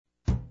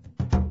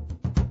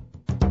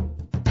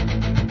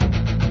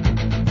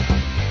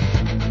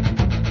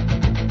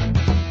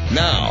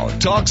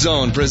Talk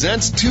Zone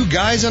presents Two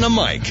Guys and a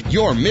Mic,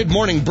 your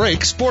mid-morning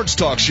break sports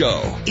talk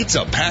show. It's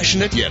a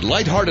passionate yet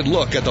lighthearted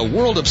look at the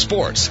world of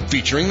sports,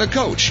 featuring the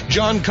coach,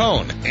 John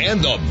Cohn,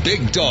 and the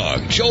big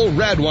dog, Joel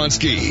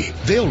Radwanski.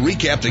 They'll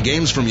recap the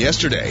games from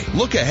yesterday,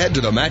 look ahead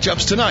to the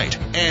matchups tonight,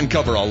 and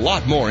cover a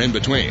lot more in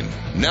between.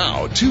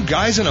 Now, Two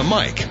Guys and a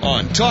Mic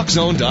on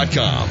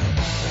TalkZone.com.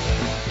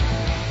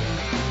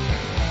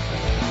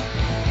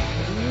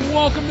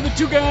 Welcome to the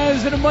Two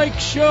Guys and a Mic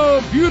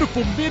show.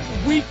 Beautiful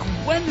midweek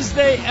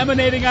Wednesday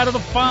emanating out of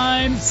the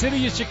fine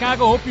city of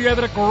Chicago. Hope you're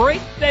having a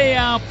great day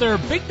out there.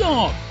 Big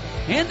Dog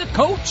and the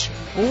coach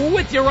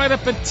with you right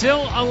up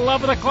until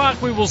 11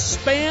 o'clock. We will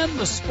span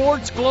the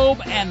sports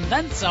globe and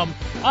then some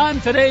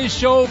on today's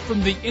show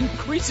from the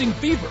increasing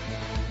fever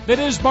that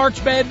is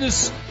March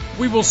Madness.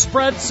 We will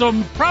spread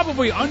some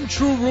probably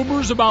untrue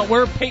rumors about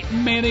where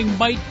Peyton Manning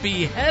might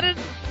be headed.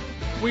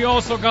 We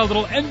also got a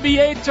little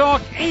NBA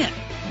talk, and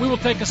we will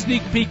take a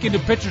sneak peek into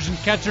pitchers and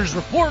catchers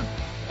report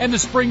and the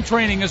spring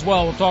training as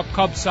well. We'll talk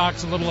Cubs,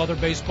 Sox, a little other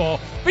baseball.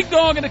 Big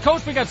Dog and the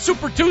coach. We got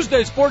Super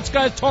Tuesday. Sports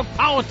guys talk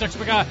politics.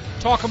 We got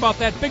to talk about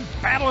that big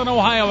battle in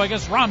Ohio. I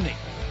guess Romney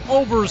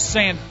over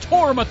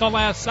Santorum at the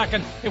last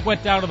second. It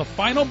went down to the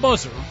final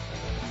buzzer.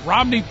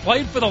 Romney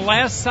played for the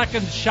last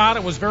second shot.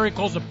 It was very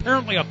close.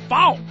 Apparently a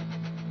foul.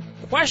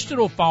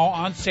 Questionable foul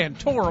on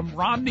Santorum.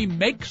 Romney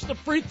makes the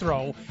free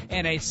throw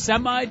and a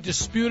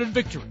semi-disputed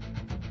victory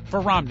for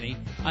Romney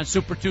on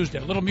Super Tuesday.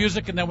 A little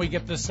music, and then we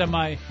get this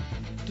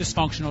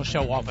semi-dysfunctional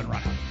show off and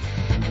running. I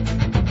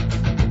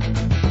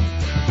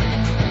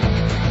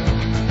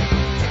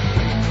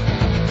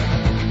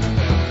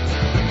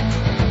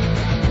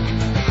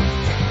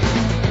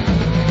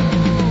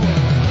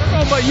don't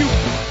know about you,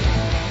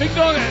 Big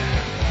Dog.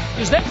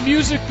 Is that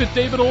music that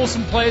David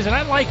Olson plays? And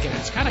I like it.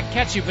 It's kind of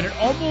catchy, but it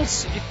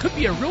could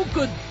be a real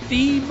good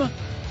theme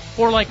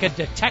for like a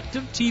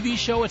detective TV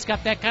show. It's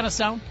got that kind of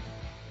sound.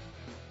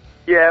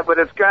 Yeah, but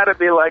it's got to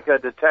be like a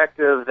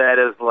detective that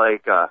is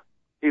like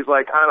he's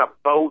like on a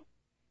boat,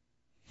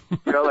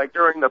 you know, like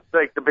during the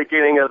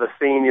beginning of the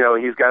scene, you know,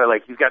 he's got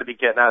to be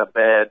getting out of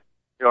bed,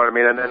 you know what I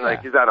mean? And then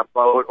like he's on a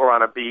boat or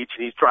on a beach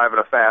and he's driving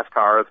a fast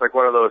car. It's like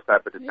one of those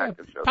type of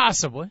detective shows.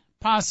 Possibly.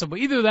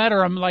 Either that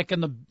or I'm like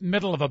in the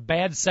middle of a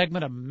bad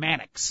segment of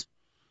Mannix.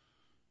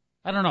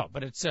 I don't know,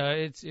 but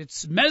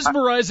it's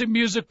mesmerizing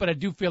music, but I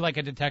do feel like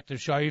a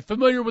detective show. Are you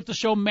familiar with the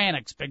show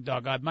Mannix, Big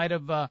Dog? I might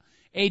have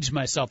aged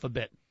myself a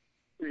bit.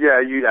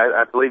 Yeah,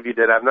 I believe you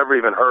did. I've never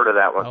even heard of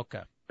that one.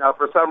 Okay. Now,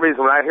 for some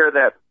reason, when I hear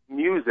that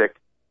music,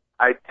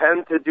 I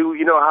tend to do,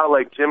 you know how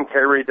like Jim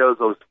Carrey does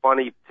those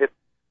funny tips,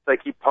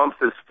 like he pumps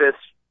his fist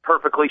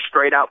perfectly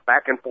straight out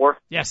back and forth?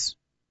 Yes.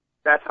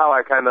 That's how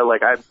I kind of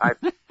like, I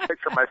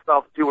picture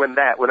myself doing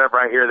that whenever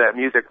I hear that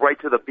music, right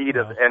to the beat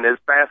of, and as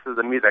fast as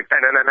the music,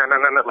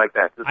 like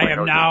that. I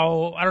don't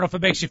know if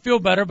it makes you feel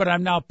better, but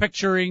I'm now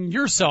picturing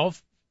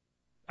yourself.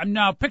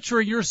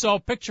 Picturing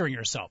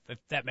yourself, if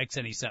that makes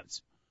any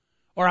sense.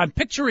 Or I'm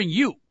picturing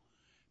you,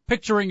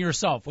 picturing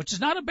yourself, which is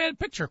not a bad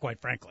picture,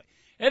 quite frankly.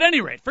 At any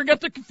rate,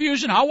 forget the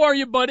confusion. How are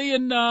you, buddy?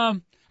 And I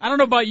don't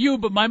know about you,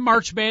 but my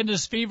March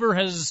Madness fever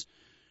has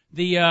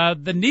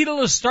the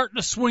needle is starting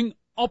to swing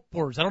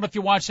upwards. I don't know if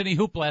you watched any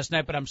hoop last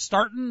night, but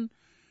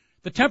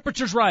the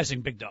temperature's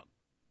rising, Big Dog.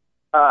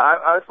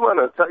 I just want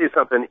to tell you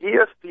something.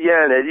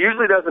 ESPN, it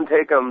usually doesn't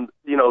take them,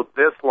 you know,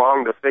 this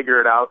long to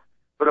figure it out,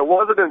 but it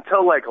wasn't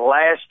until like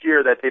last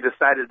year that they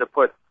decided to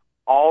put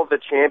all the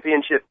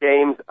championship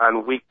games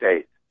on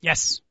weekdays.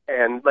 Yes.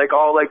 And like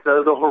all like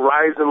the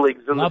Horizon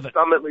Leagues and the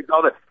Summit Leagues,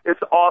 all that. It's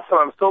awesome.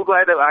 I'm so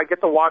glad that I get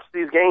to watch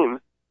these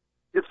games.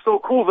 It's so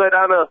cool that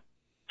on a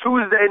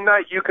Tuesday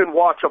night you can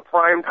watch a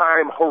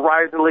primetime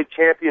Horizon League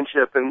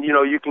championship and, you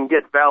know, you can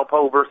get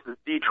Valpo versus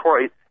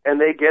Detroit and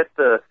they get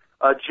the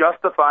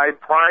justified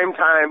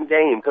primetime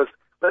game because,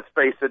 let's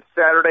face it,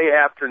 Saturday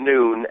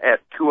afternoon at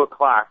 2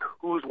 o'clock,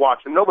 who's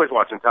watching? Nobody's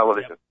watching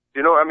television. Yep.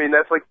 You know, I mean,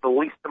 that's like the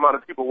least amount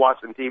of people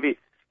watching TV.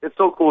 It's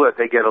so cool that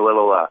they get a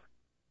little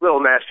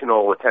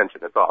national attention.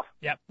 It's awesome.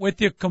 Yeah,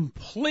 with you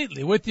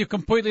completely.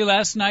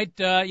 Last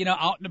night,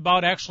 out and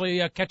about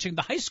actually catching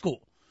the high school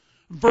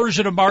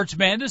version of March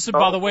Madness. And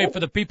by the way, for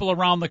the people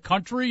around the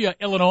country,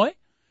 Illinois,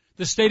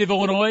 the state of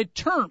Illinois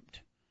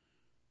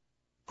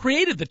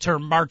created the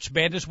term March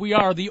Madness. We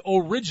are the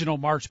original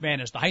March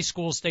Madness, the high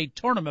school state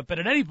tournament. But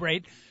at any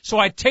rate, so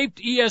I taped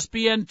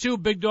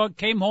ESPN2. Big Dog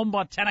came home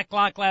about 10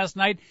 o'clock last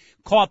night,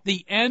 caught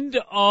the end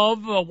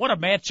of, what a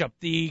matchup,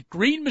 the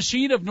Green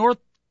Machine of North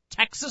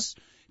Texas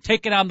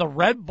taking on the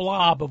Red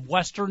Blob of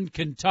Western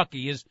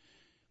Kentucky. Is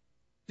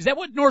that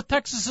what North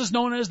Texas is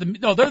known as?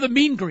 No, they're the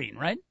Mean Green,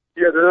 right?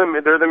 Yeah,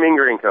 they're the Mean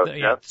Green, Coach.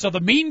 Yeah. So the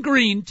Mean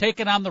Green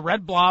taking on the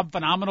Red Blob,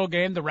 phenomenal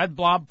game. The Red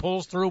Blob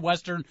pulls through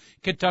Western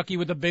Kentucky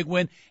with a big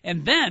win.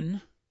 And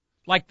then,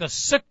 like the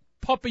sick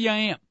puppy I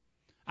am,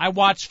 I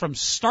watched from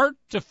start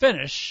to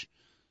finish,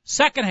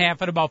 second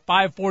half at about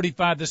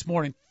 5:45 this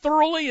morning,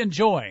 thoroughly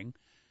enjoying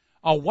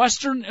a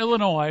Western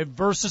Illinois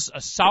versus a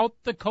South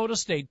Dakota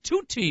State,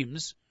 two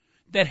teams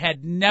that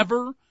had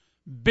never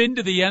been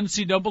to the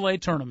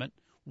NCAA tournament,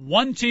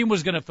 one team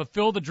was going to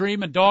fulfill the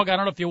dream. And, Dog, I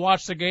don't know if you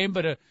watched the game,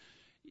 but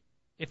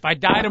if I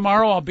die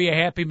tomorrow, I'll be a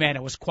happy man.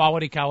 It was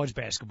quality college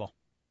basketball.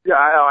 Yeah,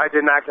 I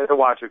did not get to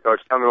watch it, Coach.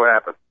 Tell me what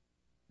happened.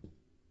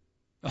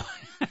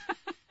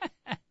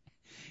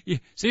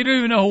 So you don't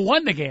even know who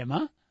won the game,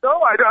 huh? No,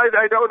 I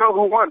don't know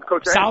who won,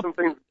 Coach.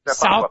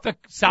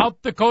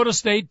 South Dakota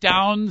State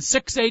down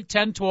 6-8,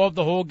 10-12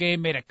 the whole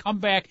game, made a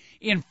comeback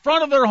in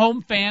front of their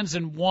home fans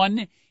and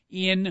won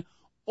in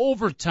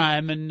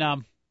overtime. And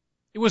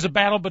it was a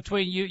battle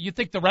between you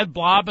think the Red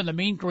Blob and the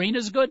Mean Green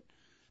is good?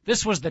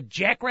 This was the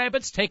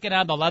Jackrabbits taking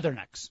on the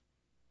Leathernecks.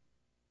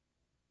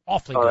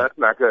 Awfully good. Oh, that's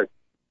not good.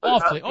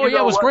 Awfully. Oh,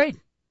 yeah, it was great.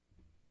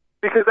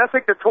 Because that's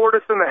like the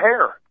tortoise and the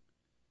hare.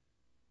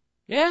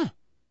 Yeah.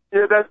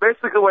 Yeah, that's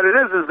basically what it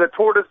is the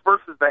tortoise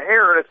versus the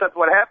hare, except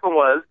what happened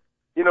was,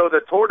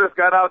 the tortoise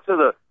got out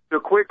to the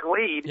quick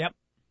lead. Yep.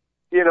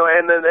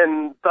 And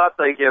then thought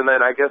and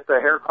then I guess the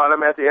hare caught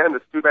him at the end.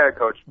 It's too bad,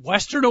 Coach.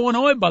 Western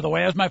Illinois, by the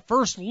way, as my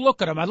first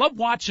look at them. I love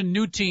watching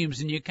new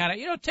teams, and you kind of,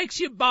 it takes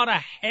you about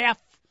a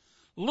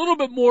little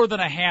bit more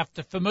than a half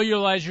to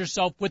familiarize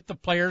yourself with the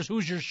players.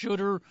 Who's your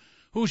shooter?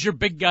 Who's your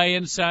big guy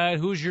inside?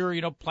 Who's your,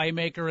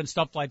 playmaker and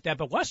stuff like that?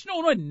 But Western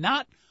Illinois,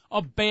 not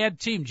a bad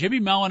team.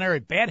 Jimmy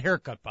Molinari, bad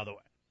haircut, by the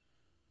way.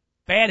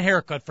 Bad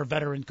haircut for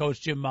veteran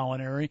coach Jim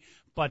Molinari,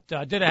 but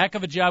did a heck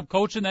of a job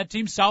coaching that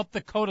team. South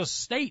Dakota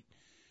State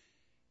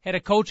had a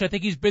coach, I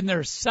think he's been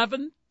there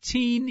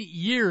 17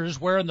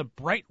 years, wearing the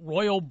bright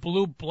royal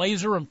blue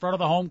blazer in front of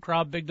the home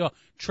crowd. Big Dog.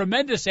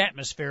 Tremendous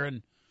atmosphere.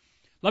 And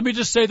let me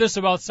just say this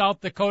about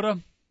South Dakota.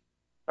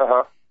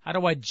 Uh-huh. How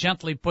do I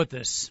gently put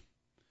this?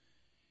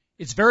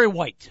 It's very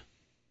white.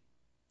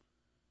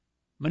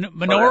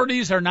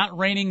 Minorities are not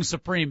reigning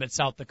supreme at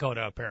South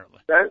Dakota, apparently.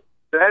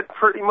 That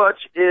pretty much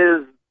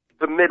is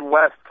the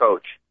Midwest,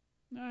 Coach.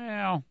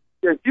 Well,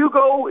 if you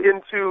go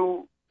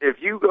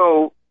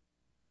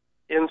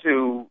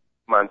into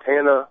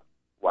Montana,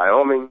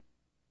 Wyoming,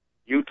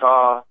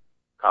 Utah,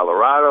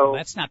 Colorado,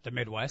 that's not the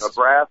Midwest.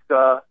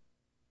 Nebraska.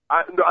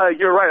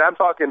 You're right. I'm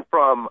talking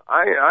from.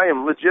 I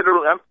am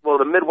legitimately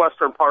the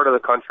Midwestern part of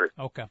the country.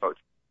 Okay, Coach.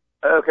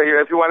 Okay,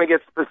 if you want to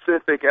get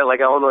specific, like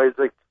Illinois is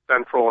like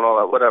central and all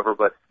that, whatever,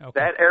 but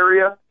that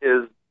area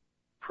is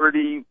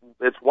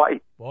it's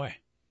white. Boy.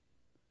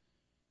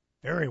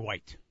 Very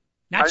white.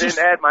 I didn't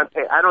add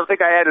Montana. I don't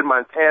think I added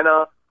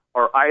Montana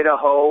or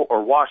Idaho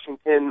or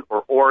Washington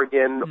or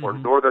Oregon or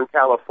Northern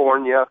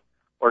California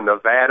or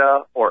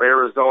Nevada or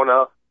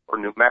Arizona or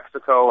New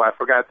Mexico. I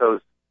forgot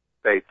those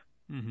states,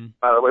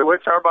 by the way,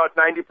 which are about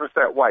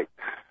 90% white.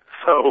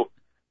 So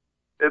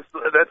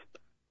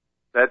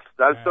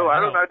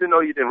I didn't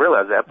know you didn't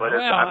realize that, but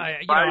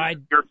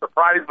you're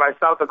surprised by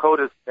South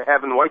Dakota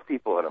having white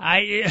people in them.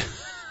 I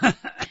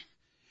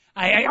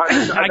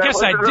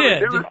guess I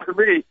did. It was to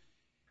me.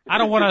 I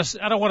don't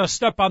want to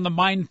step on the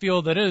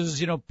minefield that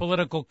is,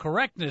 political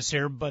correctness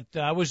here, but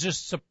I was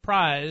just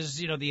surprised.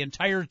 The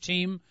entire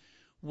team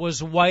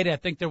was white. I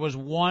think there was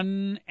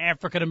one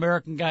African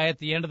American guy at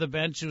the end of the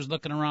bench who was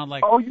looking around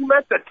like, "Oh, you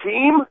meant the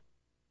team?"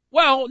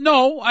 Well,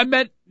 no, I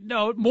meant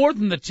more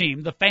than the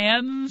team. The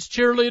fans,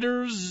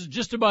 cheerleaders,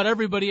 just about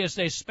everybody as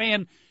they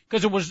span,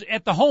 because it was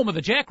at the home of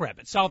the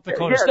Jackrabbits, South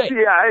Dakota State.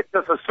 Yeah, I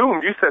just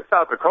assumed you said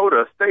South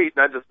Dakota State,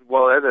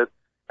 and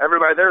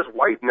everybody there's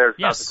white and there's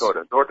South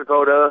Dakota. North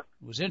Dakota.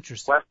 It was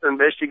interesting. Western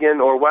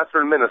Michigan or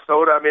Western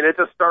Minnesota. I mean, it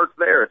just starts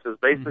there. It's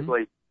just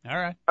basically. All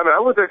right. I mean,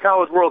 I went to the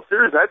College World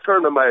Series, and I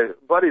turned to my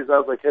buddies, and I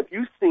was like, have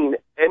you seen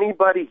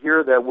anybody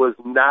here that was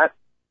not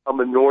a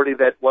minority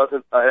that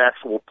wasn't an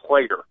actual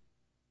player?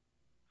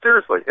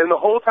 Seriously, in the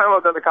whole time I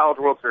was at the College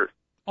World Series.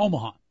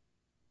 Omaha.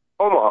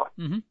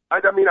 Mm-hmm.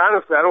 I mean,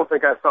 honestly, I don't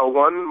think I saw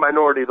one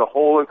minority the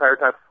whole entire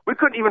time. We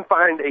couldn't even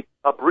find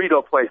a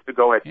burrito place to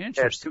go at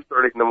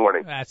 2:30 in the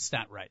morning. That's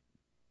not right.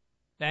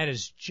 That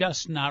is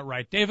just not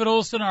right. David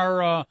Olson,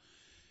 our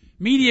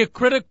media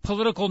critic,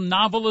 political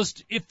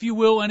novelist, if you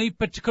will,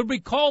 could we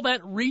call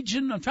that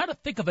region? I'm trying to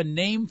think of a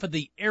name for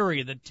the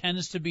area that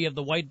tends to be of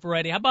the white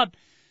variety. How about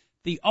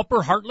the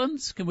Upper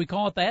Heartlands? Can we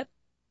call it that?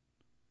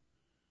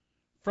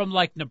 From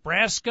like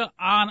Nebraska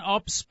on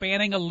up,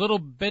 spanning a little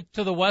bit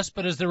to the west,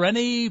 but is there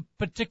any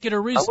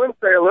particular reason? I wouldn't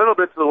say a little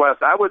bit to the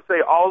west. I would say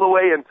all the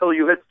way until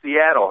you hit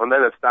Seattle, and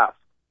then it stops.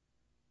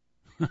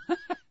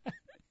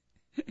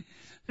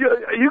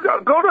 You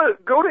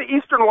go to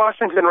Eastern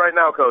Washington right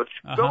now, Coach.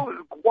 Go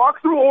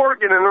walk through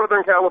Oregon and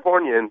Northern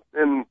California,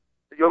 and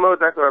you'll know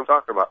exactly what I'm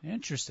talking about.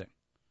 Interesting.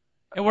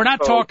 And we're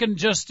not talking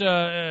just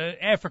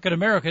African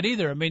American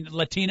either. I mean,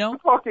 Latino, I'm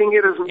talking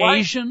it as white.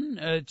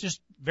 Asian,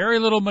 just very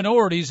little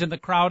minorities in the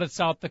crowd at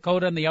South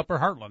Dakota and the Upper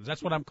Heartlands.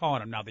 That's what I'm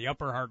calling them now, the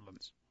Upper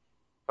Heartlands.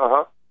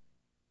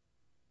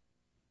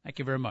 Thank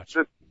you very much.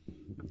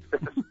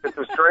 It's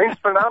a strange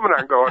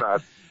phenomenon going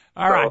on.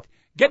 All right.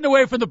 Getting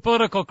away from the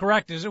political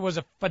correctness, it was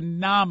a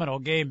phenomenal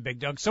game, Big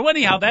Dog. So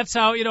anyhow, that's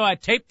how, I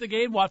taped the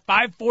game,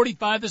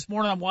 5:45 this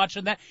morning, I'm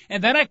watching that.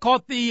 And then I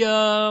caught the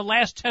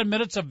last 10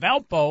 minutes of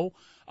Valpo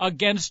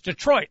against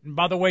Detroit. And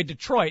by the way,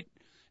 Detroit,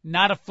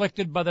 not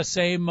afflicted by the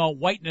same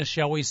whiteness,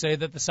 shall we say,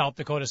 that the South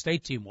Dakota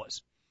State team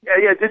was.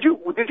 Yeah. Did you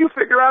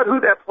figure out who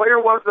that player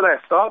was that I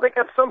saw? They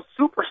got some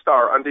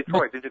superstar on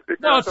Detroit. Did you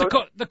figure out? No,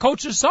 it's the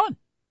coach's son.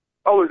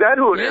 Oh, is that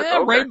who it is?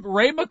 Yeah, okay.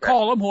 Ray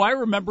McCollum, who I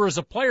remember as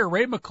a player,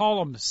 Ray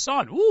McCollum's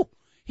son. Ooh,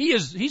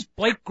 he's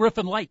Blake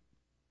Griffin light.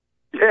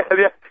 Yeah,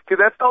 because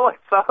that's all I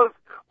saw.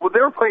 When they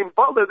were playing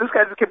Butler, this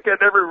guy just kept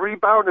getting every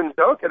rebound and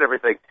dunk and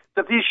everything.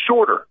 Except he's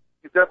shorter.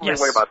 He's definitely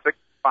weighs about 6'5",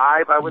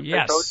 I would say.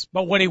 Yes,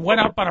 but when he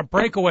went up on a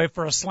breakaway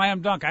for a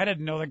slam dunk, I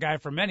didn't know the guy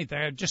from anything.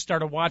 I just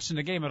started watching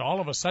the game, and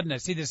all of a sudden I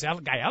see this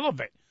guy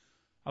elevate.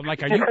 I'm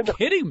like, are you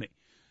kidding me?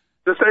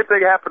 The same thing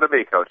happened to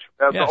me, Coach.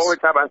 That's the only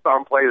time I saw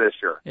him play this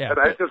year. Yeah, and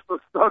I just was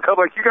stuck. I'm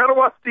like, you got to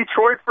watch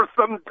Detroit for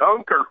some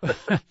dunker.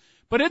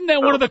 But isn't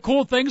that one of the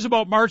cool things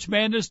about March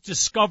Madness,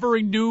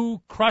 discovering new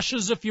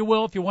crushes, if you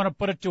will, if you want to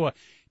put it to a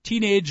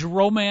teenage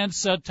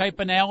romance type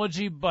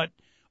analogy? But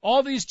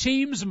all these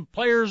teams and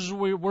players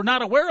we're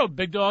not aware of,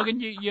 Big Dog,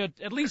 and you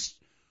at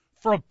least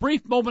for a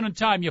brief moment in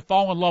time, you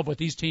fall in love with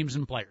these teams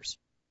and players.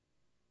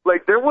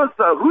 Like there was,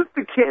 who's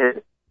the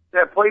kid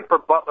that played for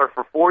Butler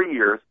for 4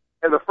 years?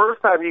 And the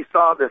first time you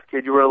saw this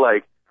kid, you were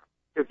like,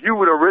 if you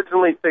would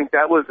originally think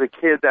that was a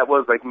kid that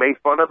was like made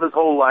fun of his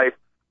whole life,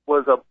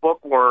 was a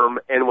bookworm,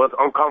 and was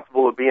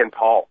uncomfortable with being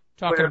tall.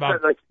 Talking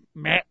about like,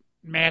 Matt,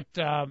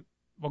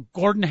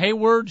 Gordon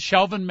Hayward,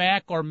 Shelvin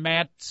Mack, or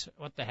Matt,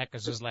 what the heck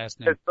is his last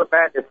name? It's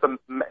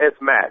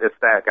Matt. It's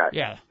that guy.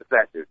 Yeah. It's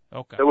that dude.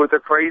 Okay. With the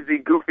crazy,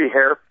 goofy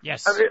hair.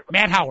 Yes.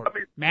 Matt Howard.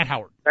 Matt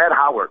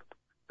Howard.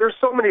 There's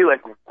so many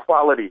like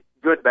quality,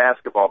 good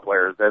basketball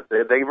players that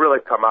they really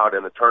come out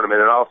in the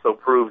tournament. It also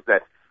proves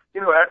that,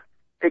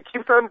 it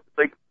keeps on,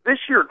 like, this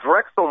year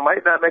Drexel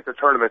might not make the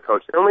tournament,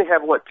 Coach. They only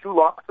have, 2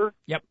 losses?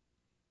 Yep.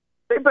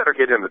 They better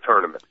get in the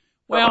tournament.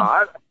 Well,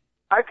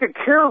 I could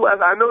care less.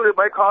 I know they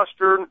might cost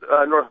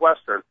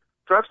Northwestern.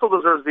 Drexel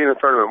deserves to be in the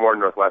tournament more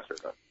than Northwestern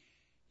does.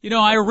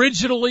 I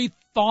originally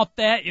thought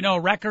that,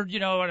 record,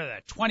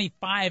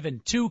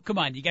 25-2. Come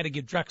on, you got to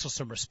give Drexel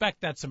some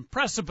respect. That's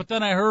impressive. But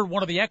then I heard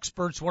one of the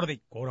experts, one of the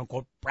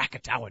quote-unquote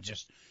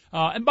bracketologists.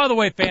 And by the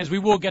way, fans, we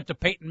will get to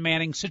Peyton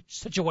Manning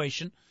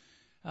situation,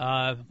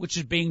 which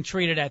is being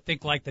treated, I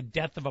think, like the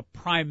death of a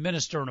prime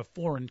minister in a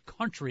foreign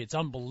country. It's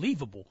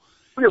unbelievable.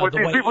 Yeah,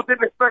 people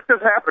didn't expect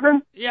this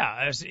happening?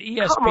 Yeah, as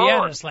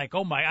ESPN, it's like,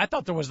 oh my, I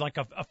thought there was like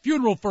a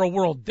funeral for a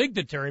world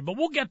dignitary, but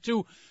we'll get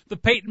to the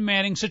Peyton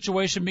Manning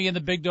situation. Me and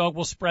the Big Dog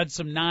will spread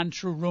some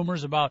non-true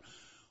rumors about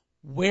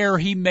where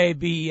he may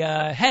be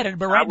headed,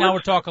 but right now we're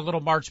talking a little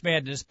March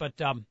Madness, but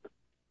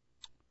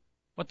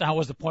what the hell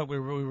was the point we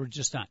were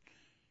just on?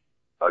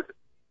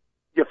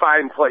 You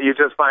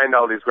just find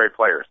all these great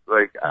players,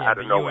 out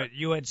of nowhere.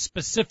 You had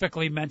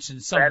specifically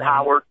mentioned someone.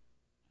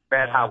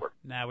 Matt Howard.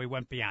 No, we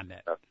went beyond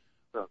that. Okay.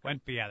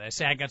 Went beyond that. I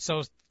say I got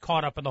so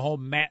caught up in the whole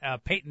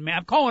Peyton Manning.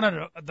 I'm calling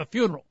it the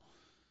funeral.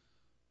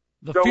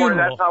 Don't worry,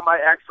 that's how my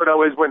ex would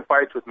always win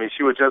fights with me.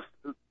 She would just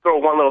throw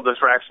one little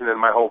distraction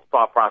and my whole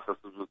thought process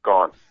was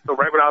gone. So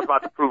right when I was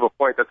about to prove a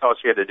point, that's all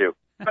she had to do.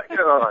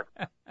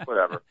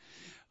 Whatever.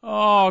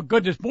 Oh,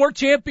 goodness. More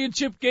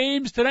championship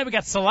games tonight. We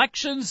got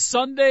selections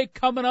Sunday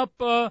coming up,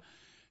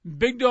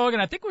 Big Dog.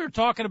 And I think we were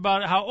talking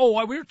about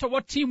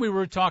what team we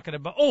were talking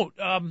about.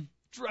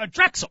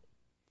 Drexel.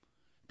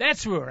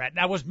 That's where we're at. And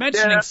I was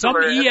mentioning some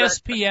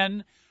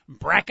ESPN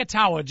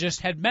bracketologist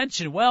had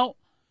mentioned,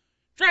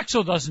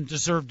 Drexel doesn't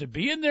deserve to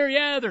be in there.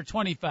 Yeah, they're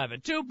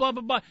 25-2, blah,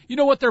 blah, blah. You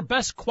know what their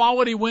best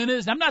quality win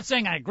is? And I'm not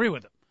saying I agree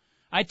with him.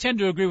 I tend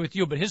to agree with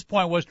you, but his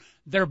point was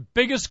their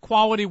biggest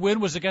quality win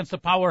was against the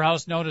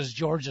powerhouse known as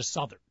Georgia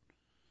Southern.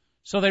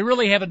 So they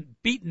really haven't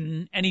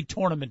beaten any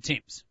tournament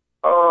teams.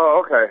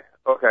 Oh, okay.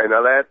 Okay,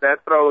 now that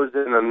throws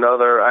in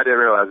another, I didn't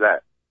realize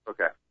that.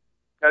 Okay.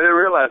 I didn't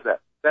realize that.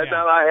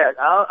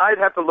 I'd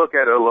have to look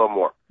at it a little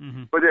more.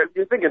 Mm-hmm. But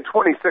you're thinking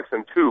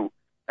 26-2,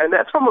 and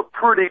that's from a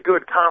pretty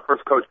good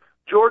conference, Coach.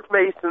 George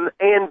Mason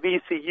and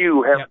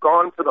VCU have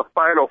gone to the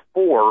Final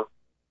Four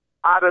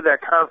out of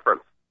that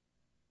conference.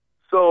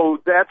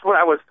 So that's what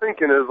I was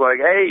thinking is like,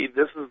 hey,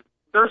 they're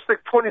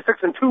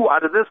 26-2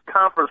 out of this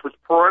conference,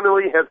 which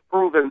perennially has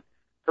proven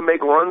to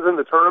make runs in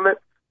the tournament.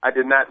 I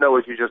did not know,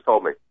 as you just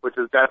told me,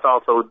 that's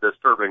also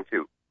disturbing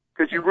too,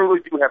 because you really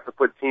do have to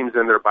put teams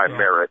in there by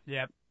merit.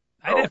 Yeah.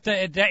 I'd have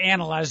to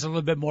analyze it a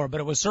little bit more, but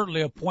it was certainly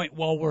a point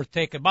well worth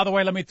taking. By the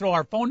way, let me throw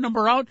our phone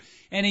number out.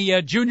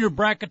 Any junior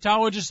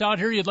bracketologists out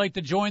here you'd like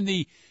to join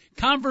the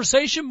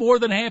conversation, more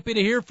than happy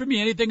to hear from you.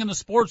 Anything in the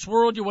sports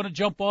world you want to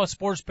jump off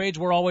sports page,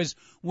 we're always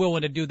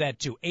willing to do that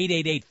too.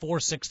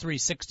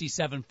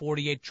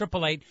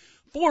 888-463-6748,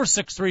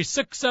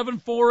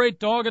 888-463-6748.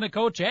 Dog and a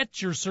Coach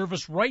at your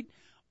service right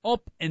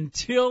up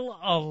until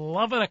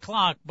 11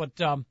 o'clock. But,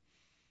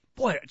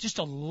 boy, just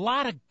a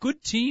lot of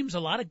good teams, a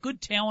lot of good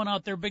talent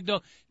out there, Big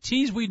Dog.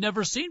 Teams we've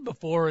never seen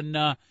before, and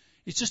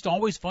it's just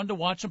always fun to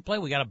watch them play.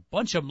 We got a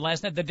bunch of them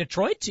last night. The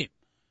Detroit team,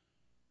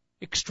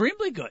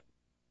 extremely good,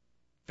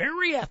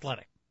 very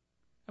athletic.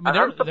 I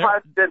mean, I'm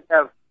surprised they didn't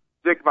have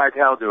Dick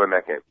Vitale doing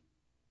that game.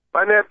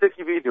 Why didn't have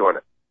Dickie V doing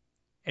it?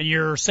 And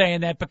you're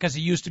saying that because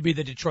he used to be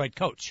the Detroit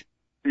coach.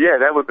 Yeah,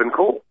 that would have been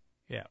cool.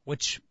 Yeah,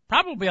 which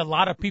probably a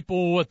lot of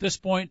people at this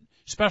point,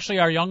 especially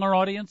our younger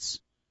audience,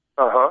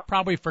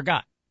 Probably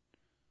forgot.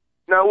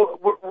 Now,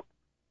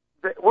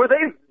 were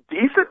they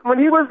decent when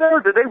he was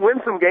there? Did they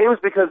win some games?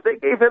 Because they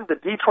gave him the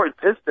Detroit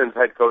Pistons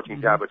head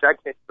coaching job, which I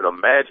can't even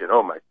imagine.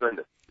 Oh, my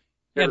goodness.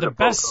 Yeah, the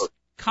best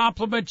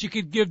compliment you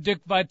could give Dick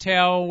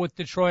Vitale with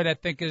Detroit, I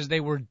think, is they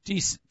were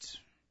decent.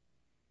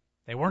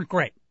 They weren't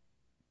great.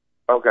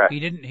 Okay.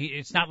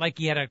 It's not like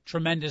he had a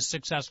tremendous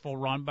successful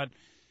run, but,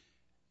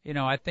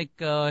 I think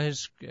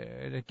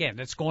again,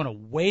 that's going a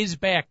ways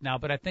back now,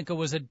 but I think it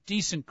was a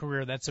decent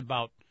career. That's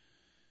about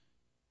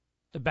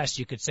the best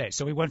you could say.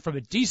 So he went from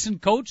a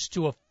decent coach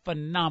to a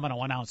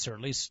phenomenal announcer.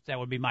 At least that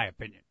would be my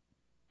opinion.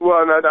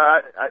 Well, no,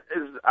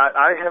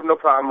 I have no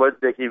problem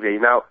with Dickie V.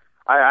 Now,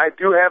 I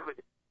do have,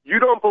 you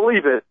don't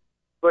believe it,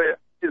 but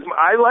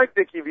I like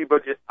Dickie V,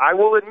 but I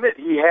will admit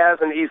he has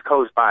an East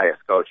Coast bias,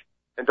 Coach.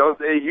 And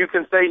you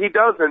can say he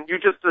doesn't.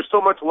 There's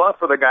so much love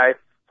for the guy.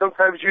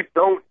 Sometimes you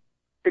don't.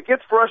 It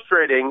gets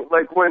frustrating,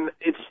 like when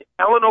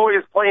Illinois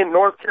is playing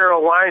North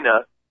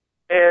Carolina,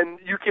 and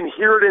you can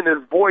hear it in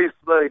his voice,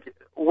 like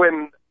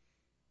when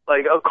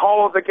a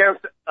call is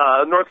against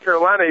North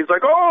Carolina, he's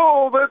like,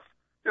 oh, that's,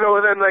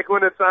 and then like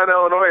when it's on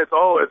Illinois,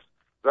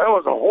 that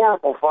was a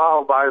horrible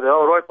foul by the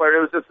Illinois player.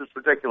 It was just this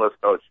ridiculous,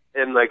 Coach.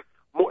 And like,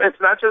 it's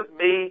not just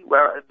me.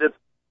 It's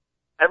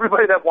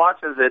everybody that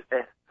watches it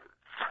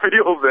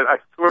feels it. I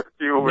swear to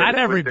you.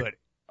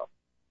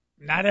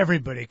 Not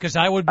everybody, because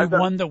I would be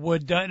one that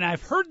would, and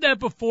I've heard that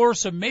before.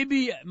 So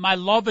maybe my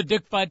love of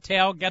Dick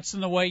Vitale gets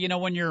in the way.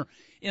 When you're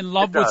in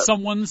love with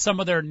someone, some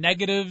of their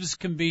negatives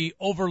can be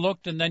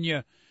overlooked, and then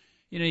you're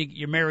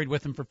married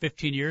with them for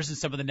 15 years, and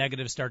some of the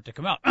negatives start to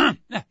come out.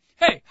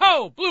 Hey,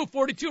 ho, blue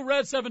 42,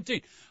 red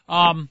 17.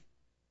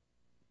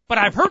 But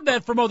I've heard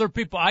that from other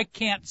people. I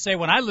can't say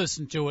when I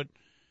listen to it,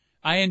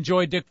 I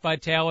enjoy Dick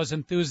Vitale's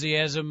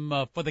enthusiasm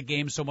for the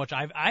game so much.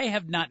 I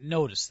have not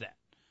noticed that,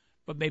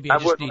 but maybe I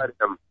just need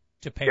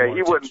to pay more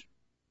attention.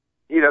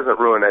 He doesn't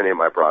ruin any of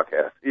my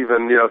broadcasts.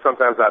 Even,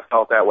 sometimes I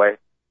felt that way.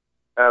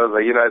 I was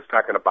like, it's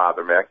not going to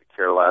bother me. I could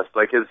care less.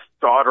 Like his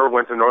daughter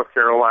went to North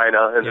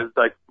Carolina, and it's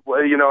like,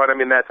 well, you know what I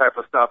mean? That type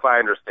of stuff. I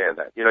understand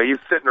that. He's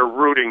sitting there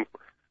rooting,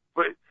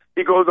 but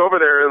he goes over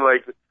there and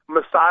like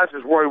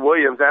massages Roy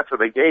Williams after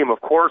the game.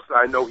 Of course,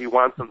 I know he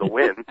wants him to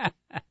win.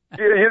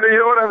 You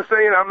know what I'm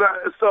saying? I'm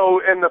not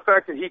so, and the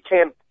fact that he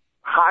can't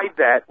hide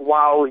that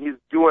while he's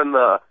doing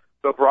the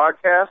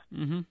broadcast.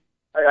 Mm-hmm.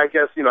 I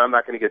guess I'm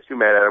not going to get too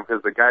mad at him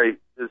because the guy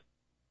is.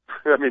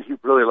 He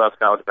really loves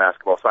college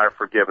basketball, so I've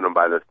forgiven him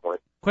by this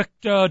point. Quick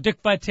Dick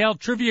Vitale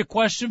trivia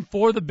question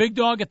for the Big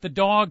Dog. If the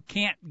dog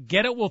can't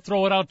get it, we'll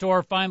throw it out to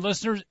our fine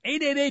listeners.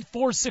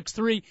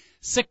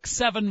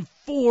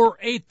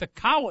 888-463-6748. The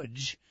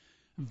college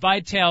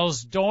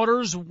Vitale's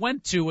daughters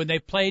went to when they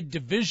played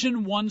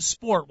Division I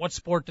sport. What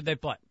sport did they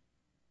play?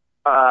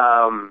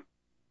 I'm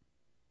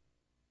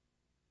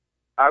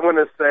going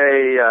to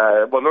say,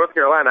 North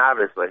Carolina,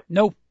 obviously.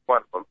 Nope.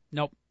 One of them.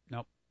 Nope.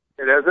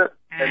 It isn't?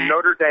 And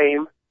Notre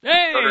Dame.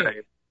 Hey! Notre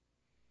Dame.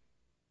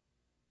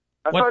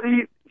 I thought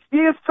he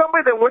is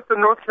somebody that went to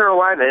North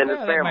Carolina in his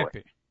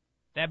family.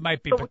 That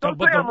might be. So don't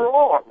say I'm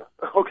wrong.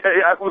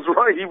 Okay, I was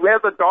right. He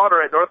has a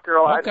daughter at North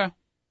Carolina. Okay.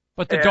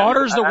 But the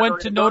daughters that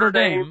went to Notre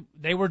Dame,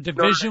 they were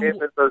Division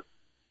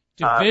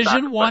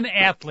I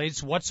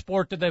athletes. What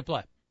sport did they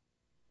play?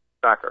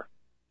 Soccer.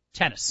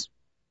 Tennis.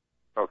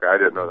 Okay, I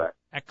didn't know that.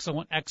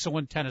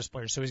 Excellent tennis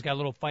player. So he's got a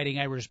little fighting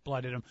Irish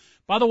blood in him.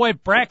 By the way,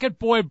 Bracket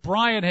Boy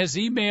Brian has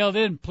emailed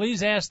in.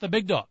 Please ask the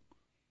Big Dog.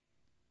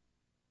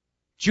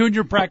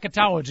 Junior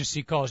bracketologist,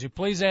 he calls you.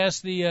 Please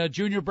ask the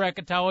junior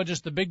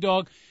bracketologist, the Big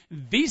Dog.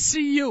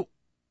 VCU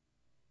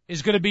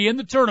is going to be in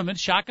the tournament.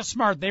 Shaka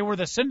Smart. They were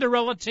the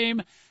Cinderella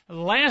team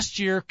last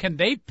year. Can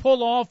they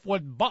pull off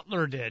what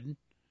Butler did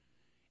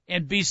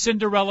and be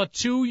Cinderella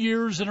 2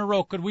 years in a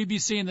row? Could we be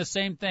seeing the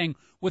same thing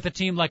with a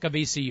team like a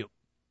VCU?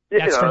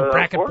 That's from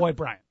Bracket Boy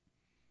Brian.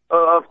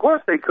 Of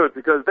course they could,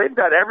 because they've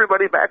got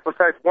everybody back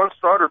besides one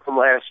starter from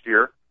last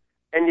year.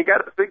 And you got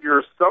to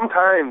figure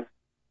sometimes,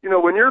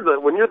 when you're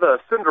the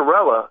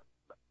Cinderella,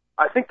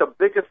 I think the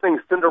biggest thing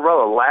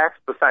Cinderella lacks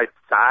besides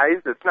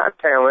size, it's not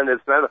talent,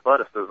 it's not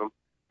athleticism.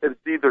 It's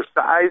either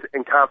size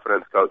and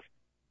confidence, Coach.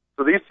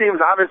 So these teams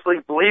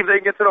obviously believe they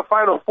can get to the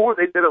Final Four.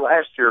 They did it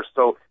last year,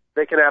 so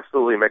they can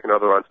absolutely make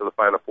another run to the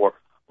Final Four.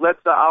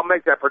 I'll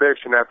make that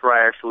prediction after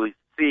I actually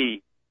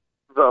see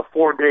the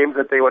 4 games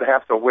that they would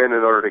have to win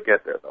in order to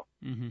get there, though.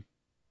 Mm-hmm.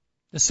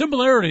 The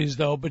similarities,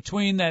 though,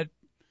 between that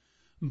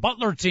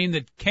Butler team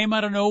that came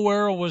out of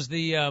nowhere, was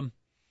the,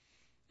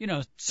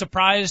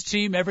 surprise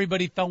team.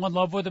 Everybody fell in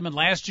love with them. And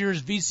last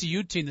year's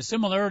VCU team, the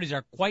similarities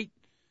are quite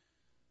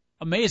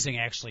amazing,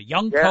 actually.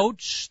 Young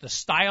coach, the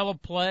style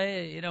of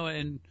play,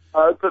 and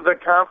the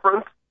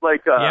conference,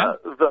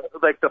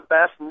 the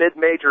best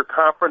mid-major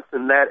conference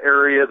in that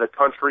area of the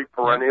country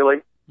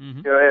perennially. Yeah.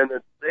 Mm-hmm.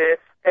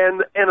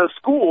 And a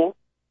school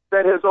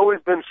that has always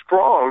been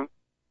strong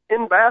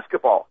in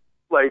basketball,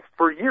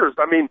 for years.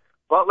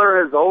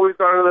 Butler has always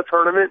gone to the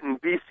tournament, and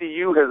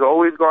VCU has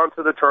always gone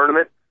to the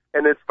tournament,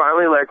 and it's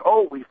finally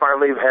we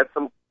finally have had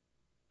some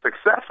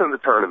success in the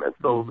tournament.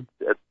 So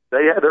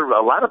there are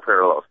a lot of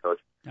parallels, Coach.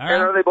 All right.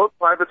 And are they both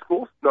private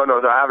schools? No,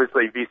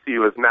 obviously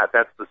VCU is not.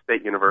 That's the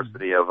state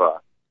university of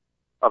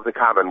the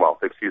Commonwealth,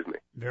 excuse me.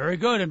 Very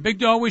good. And Big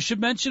Dog, we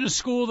should mention a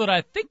school that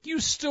I think you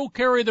still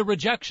carry the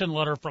rejection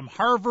letter from,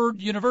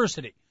 Harvard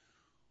University.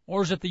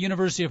 Or is it the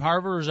University of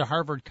Harvard, or is it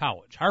Harvard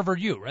College? Harvard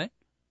U, right?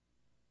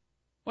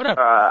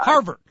 Whatever.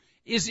 Harvard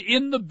is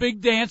in the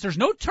big dance. There's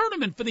no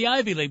tournament for the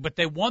Ivy League, but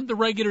they won the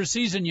regular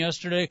season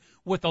yesterday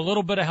with a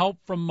little bit of help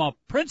from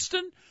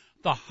Princeton.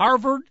 The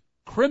Harvard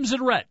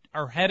Crimson Red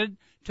are headed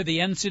to the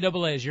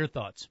NCAAs. Your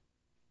thoughts?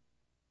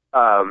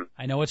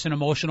 I know it's an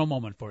emotional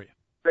moment for you.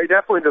 They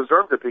definitely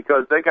deserved it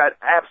because they got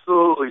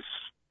absolutely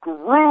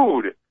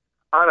screwed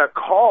on a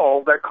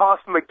call that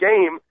cost them a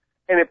game,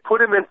 and it put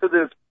them into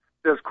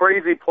this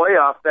crazy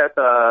playoff that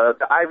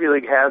the Ivy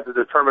League has to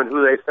determine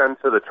who they send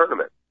to the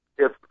tournament.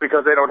 It's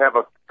because they don't have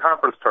a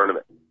conference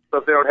tournament. So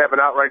if they don't have an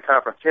outright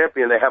conference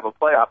champion, they have a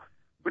playoff,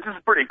 which is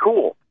pretty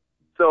cool.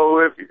 So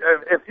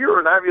if you're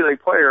an Ivy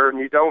League player and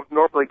you don't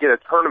normally get a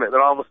tournament, then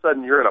all of a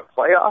sudden you're in a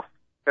playoff,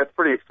 that's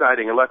pretty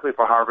exciting. And luckily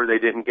for Harvard, they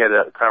didn't get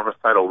a conference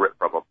title ripped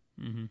from them.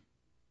 Mm-hmm.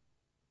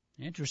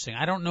 Interesting.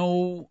 I don't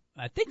know.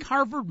 I think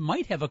Harvard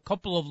might have a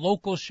couple of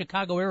local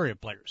Chicago area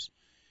players.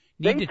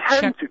 Need to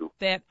check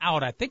that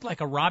out. I think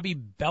like a Robbie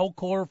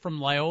Belcourt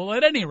from Loyola.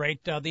 At any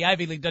rate, the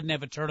Ivy League doesn't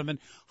have a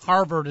tournament.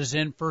 Harvard is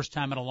in, first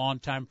time in a long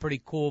time.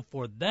 Pretty cool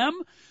for them.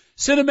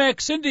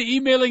 Cinemax Cindy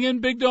emailing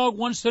in. Big Dog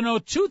wants to know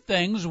two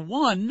things.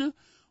 One,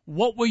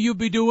 what will you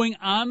be doing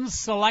on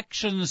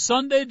Selection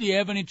Sunday? Do you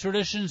have any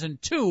traditions?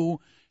 And two,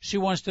 she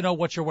wants to know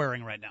what you're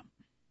wearing right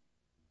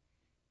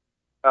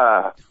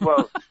now.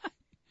 Well,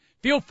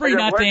 feel free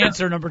not to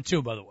answer number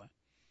two, by the way.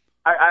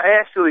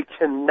 I actually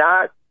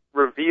cannot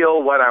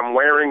reveal what I'm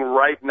wearing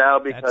right now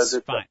because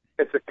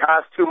it's a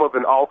costume of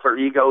an alter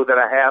ego that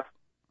I have.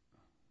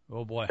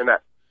 Oh boy! And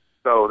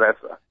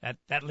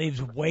that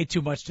leaves way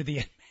too much to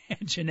the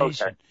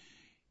imagination. Okay.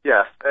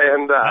 Yes,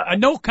 and a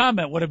no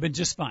comment would have been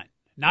just fine.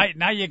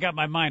 Now you got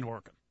my mind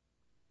working.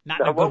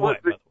 Not in a good way.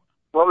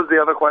 What was the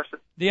other question?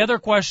 The other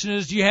question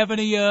is, do you have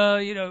any?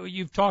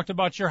 You've talked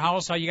about your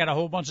house, how you got a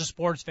whole bunch of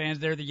sports fans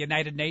there, the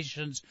United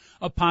Nations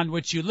upon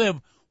which you live.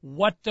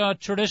 What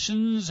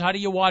traditions, how do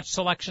you watch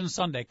Selection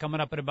Sunday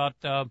coming up in about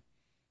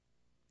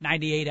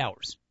 98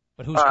 hours?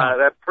 But who's coming?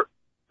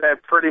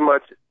 That pretty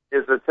much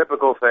is a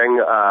typical thing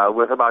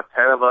with about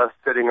 10 of us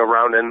sitting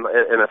around in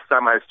a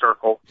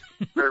semicircle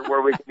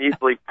where we can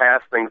easily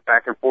pass things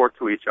back and forth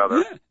to each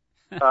other.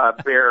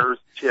 Bears,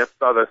 chips,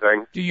 other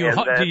things. Do you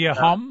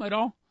hum at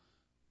all?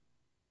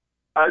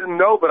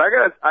 No, but I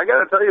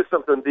gotta tell you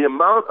something. The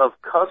amount of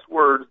cuss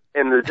words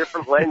in the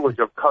different language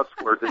of cuss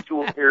words that you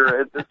will hear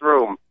in this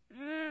room.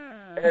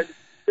 And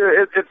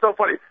it's so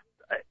funny.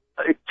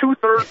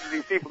 2/3 of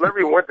these people never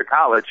even went to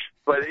college,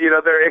 but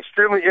they're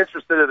extremely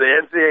interested in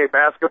the NCAA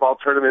basketball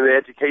tournament and the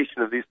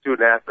education of these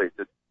student athletes.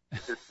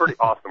 It's pretty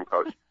awesome,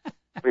 Coach.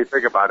 When you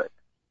think about it,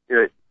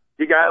 you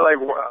got like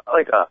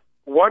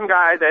one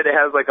guy that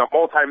has like a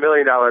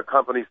multi-million-dollar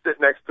company sit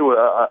next to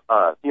a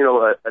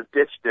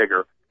ditch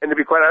digger, and to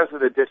be quite honest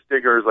with you, the ditch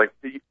digger is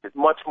it's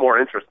much more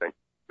interesting.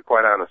 To be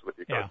quite honest with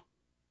you, Coach. Yeah.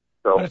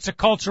 So, but it's a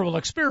cultural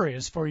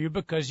experience for you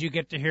because you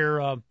get to hear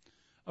a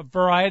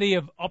variety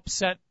of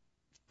upset,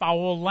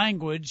 foul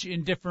language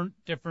in different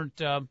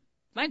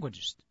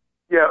languages.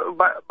 Yeah,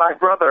 my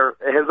brother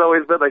has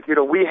always been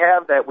we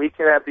have that. We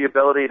can have the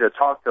ability to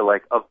talk to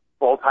a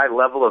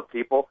multi-level of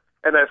people,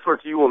 and that's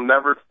what you will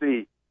never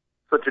see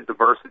such a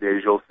diversity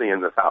as you'll see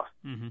in this house.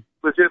 Mm-hmm.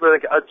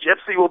 Legitimately, a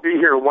gypsy will be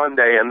here one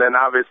day, and then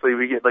obviously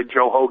we get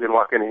Joe Hogan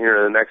walking in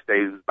here, and the next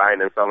day he's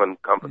buying and selling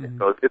companies. Mm-hmm.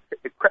 So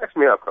it cracks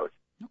me up, Coach.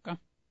 Okay.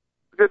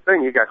 Good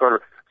thing you got going.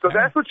 So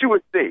that's what you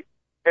would see.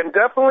 And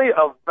definitely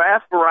a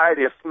vast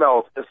variety of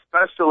smells,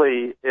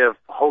 especially if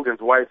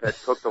Hogan's wife had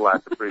cooked a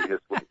lot the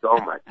previous week.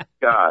 Oh, my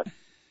God.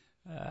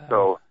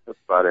 So that's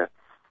about it.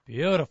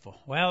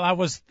 Beautiful. Well, I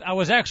was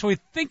actually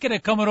thinking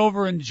of coming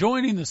over and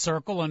joining the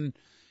circle and,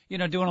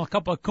 doing a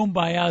couple of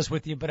kumbayas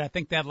with you, but I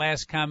think that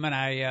last comment,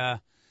 I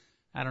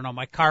don't know,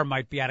 my car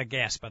might be out of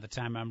gas by the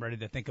time I'm ready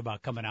to think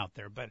about coming out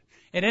there. But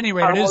at any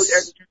rate, you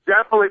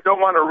definitely don't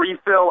want to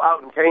refill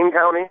out in Kane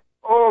County.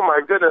 Oh, my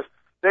goodness.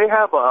 They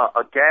have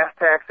a gas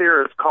tax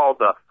here. It's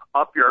called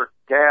Up Your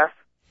Gas.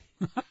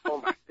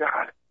 Oh, my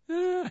God.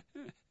 I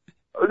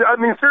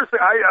mean, seriously,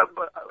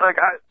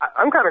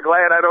 I'm kind of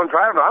glad I don't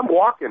drive now. I'm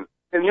walking.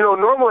 And,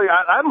 normally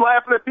I'm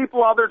laughing at people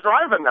while they're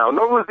driving now.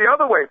 Normally it's the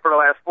other way for the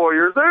last 4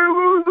 years. Hey,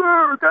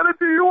 loser, got a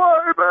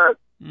DUI, man.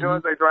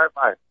 As they drive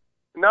by.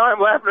 Now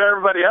I'm laughing at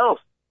everybody else.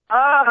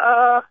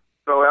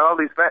 So all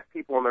these fat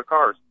people in their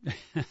cars.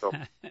 So.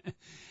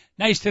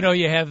 Nice to know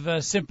you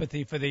have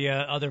sympathy for the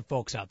other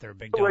folks out there,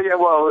 Big Dog. Well, yeah,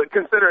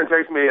 considering it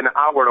takes me an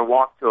hour to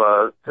walk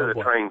to the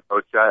train,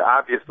 Coach,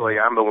 obviously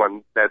I'm the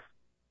one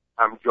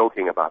I'm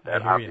joking about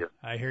that, obviously.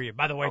 I hear you.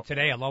 By the way,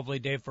 today, a lovely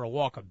day for a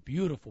walk, a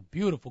beautiful,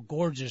 beautiful,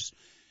 gorgeous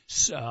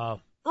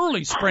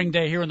early spring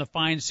day here in the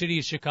fine city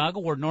of Chicago,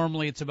 where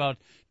normally it's about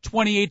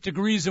 28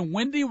 degrees and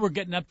windy. We're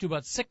getting up to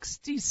about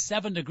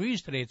 67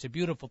 degrees today. It's a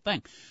beautiful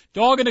thing.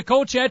 Dog and the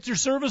Coach at your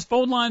service.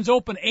 Phone lines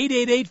open,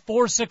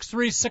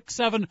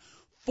 888-463-6748.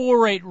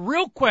 848.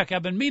 Real quick,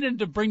 I've been meaning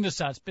to bring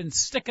this out. It's been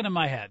sticking in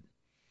my head.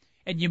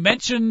 And you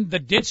mentioned the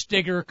ditch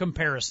digger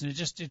comparison. It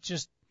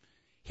just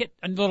hit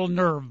a little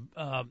nerve.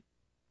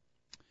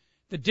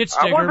 The ditch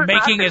digger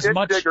making as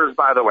much. Ditch diggers,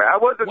 by the way. I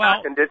wasn't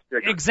knocking ditch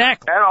diggers.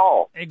 Exactly. At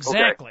all.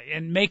 Exactly. Okay.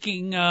 And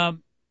making.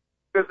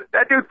 Because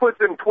that dude puts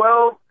in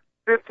 12,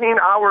 15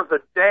 hours a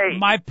day.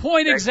 My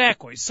point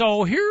exactly.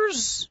 So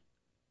here's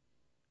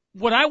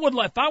what I would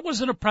like. If I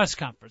was in a press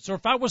conference or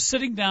if I was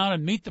sitting down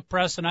and meet the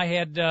press and I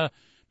had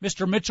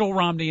Mr. Mitchell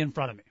Romney in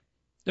front of me,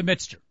 the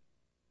Mitster.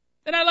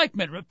 And I like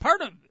Mitt.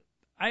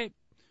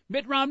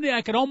 Mitt Romney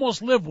I could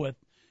almost live with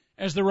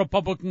as the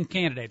Republican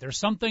candidate. There's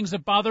some things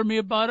that bother me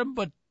about him,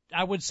 but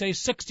I would say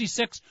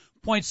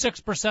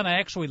 66.6% I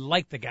actually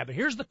like the guy. But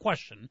here's the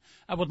question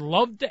I would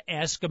love to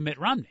ask of Mitt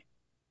Romney.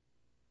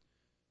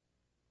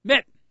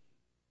 Mitt,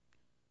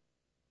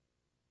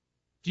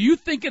 do you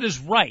think it is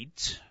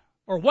right,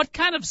 or what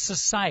kind of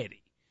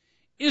society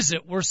is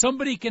it where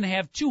somebody can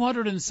have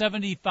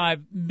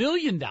 $275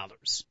 million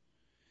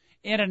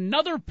and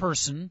another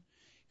person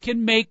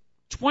can make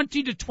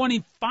 $20,000 to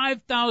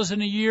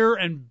 $25,000 a year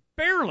and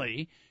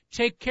barely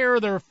take care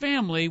of their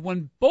family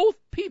when both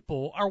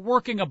people are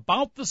working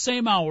about the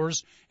same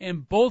hours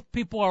and both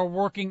people are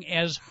working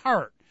as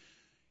hard?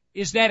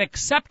 Is that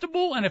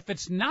acceptable? And if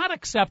it's not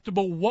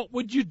acceptable, what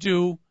would you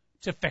do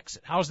to fix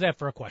it? How's that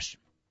for a question?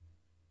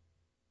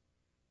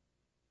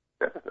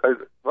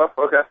 Well,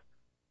 okay.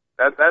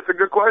 That's a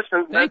good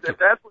question. If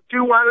that's what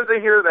you wanted to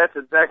hear, that's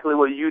exactly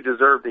what you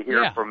deserve to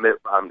hear from Mitt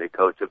Romney,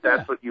 Coach, if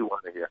that's what you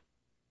want to hear.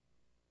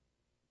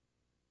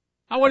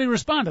 How would he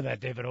respond to that,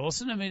 David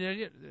Olson? I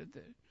mean,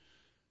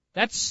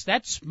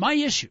 that's my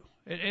issue.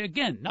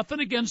 Again,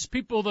 nothing against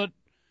people that,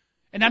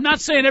 and I'm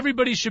not saying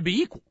everybody should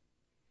be equal.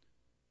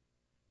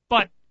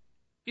 But,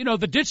 you know,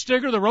 the ditch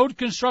digger, the road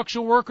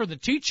construction worker, the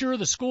teacher,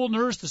 the school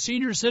nurse, the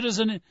senior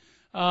citizen,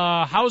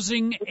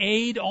 housing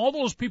aide, all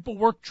those people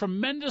work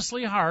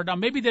tremendously hard. Now,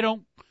 maybe they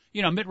don't,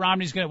 Mitt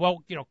Romney's going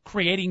to,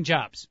 creating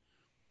jobs.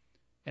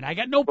 And I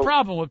got no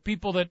problem with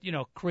people that,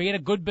 create a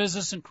good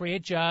business and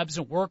create jobs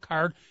and work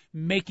hard,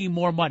 making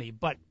more money.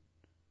 But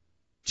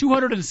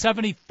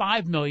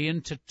 $275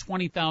 million to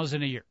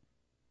 $20,000 a year.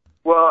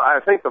 Well,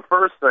 I think the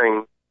first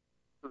thing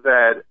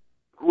that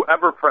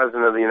whoever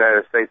president of the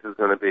United States is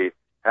going to be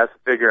has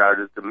to figure out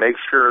is to make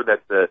sure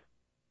that the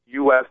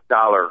U.S.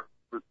 dollar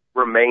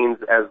remains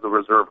as the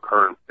reserve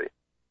currency.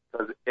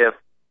 Because if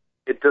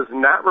it does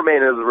not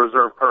remain as the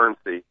reserve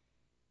currency,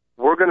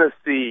 we're going to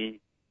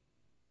see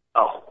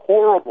a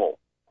horrible,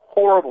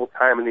 horrible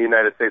time in the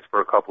United States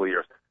for a couple of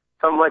years.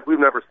 Something like we've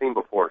never seen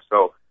before.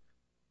 So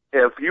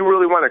if you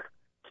really want to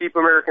keep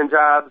American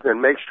jobs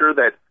and make sure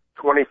that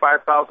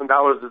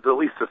 $25,000 is at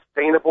least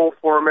sustainable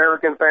for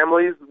American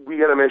families, we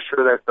got to make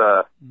sure that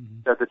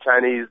the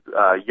Chinese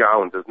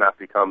yuan does not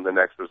become the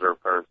next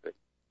reserve currency.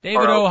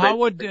 David O, how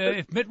would,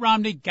 if Mitt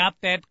Romney got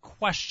that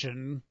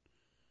question,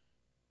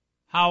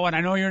 and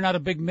I know you're not a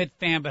big Mitt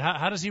fan, but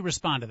how does he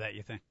respond to that,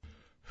 you think?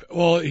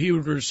 Well, he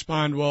would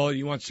respond,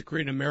 he wants to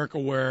create an America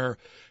where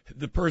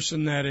the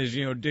person that is,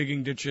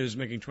 digging ditches,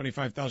 making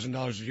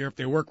 $25,000 a year, if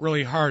they work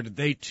really hard,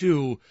 they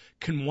too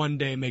can one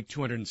day make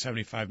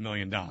 $275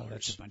 million. Oh,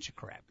 that's a bunch of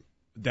crap.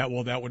 That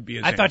would be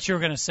his answer. Thought you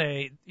were going to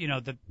say,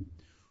 that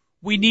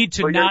we need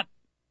to not,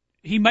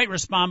 he might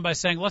respond by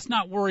saying, let's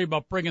not worry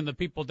about bringing the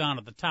people down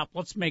at the top.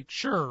 Let's make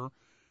sure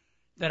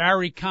that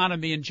our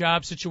economy and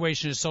job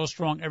situation is so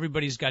strong,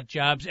 everybody's got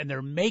jobs and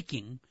they're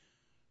making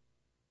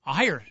a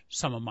higher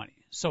sum of money.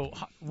 So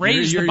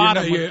raise the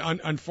bottom.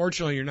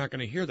 Unfortunately, you're not going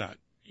to hear that.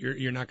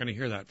 You're not going to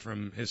hear that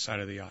from his side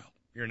of the aisle.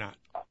 You're not.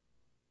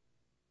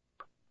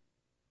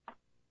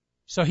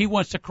 So he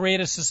wants to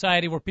create a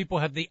society where people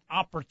have the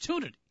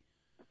opportunity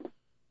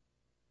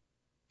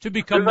to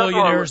become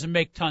millionaires and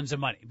make tons of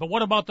money. But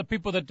what about the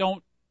people that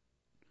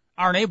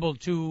aren't able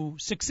to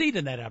succeed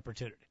in that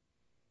opportunity?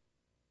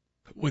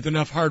 With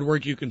enough hard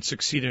work, you can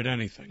succeed at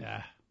anything.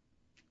 Yeah.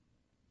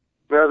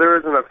 No, there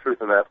is enough truth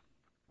in that.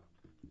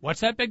 What's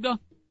that, Big Dog?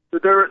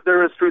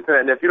 There is truth in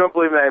that, and if you don't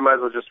believe in that, you might as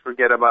well just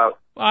forget about.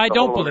 Well, I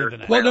don't believe in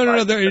that. Well,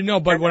 no.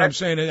 But what I'm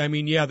saying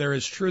is, there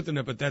is truth in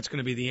it, but that's going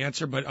to be the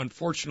answer. But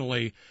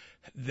unfortunately,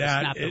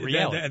 that's not the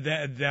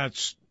reality.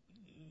 That's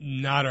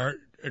not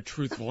a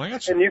truthful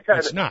answer. And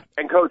it's not.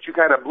 And Coach, you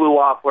kind of blew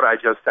off what I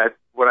just said.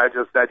 What I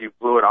just said, you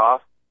blew it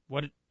off.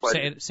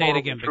 Say it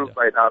again, Big Dog.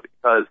 Right now,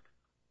 because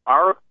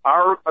our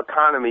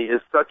economy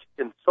is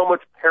in so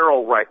much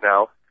peril right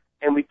now,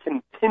 and we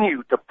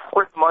continue to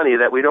print money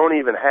that we don't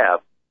even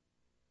have.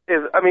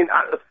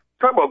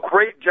 Talk about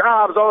great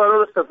jobs, all that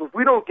other stuff. If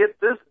we don't get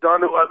this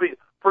done,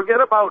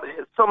 forget about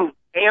some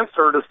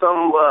answer to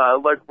some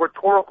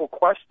rhetorical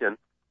question.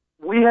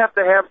 We have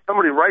to have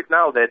somebody right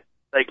now that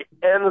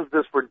ends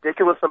this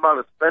ridiculous amount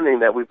of spending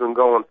that we've been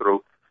going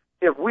through.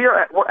 If we're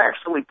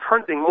actually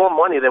printing more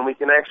money than we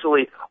can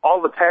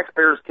all the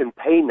taxpayers can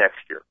pay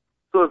next year.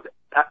 So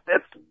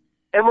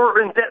and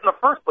we're in debt in the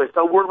first place.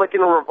 So we're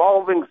in a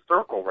revolving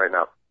circle right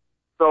now.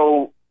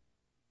 So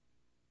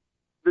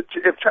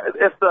if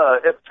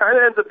China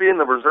ends up being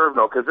the reserve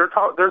note, because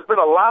there's been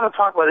a lot of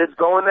talk about it's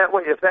going that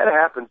way. If that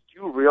happens,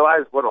 do you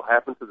realize what will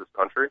happen to this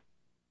country?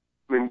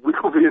 I mean, we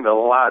will be in a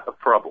lot of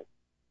trouble.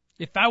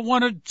 If I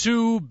wanted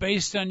to,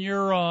 based on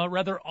your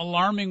rather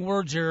alarming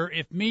words here,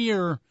 if me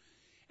or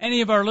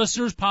any of our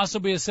listeners,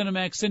 possibly a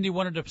Cinemax Cindy,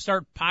 wanted to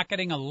start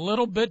pocketing a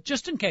little bit,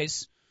 just in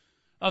case,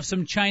 of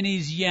some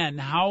Chinese yen,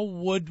 how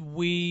would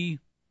we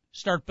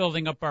start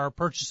building up our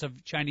purchase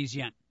of Chinese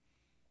yen?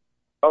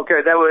 Okay,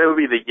 it would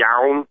be the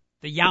yuan.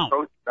 The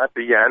yuan. Not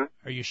the yen.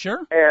 Are you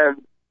sure?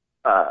 And,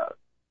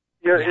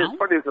 it's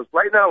funny because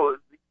right now,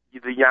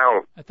 the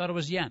yuan. I thought it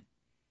was yen.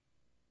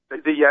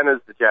 The yen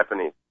is the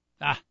Japanese.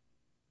 Ah.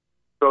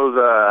 So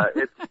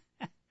it's,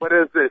 what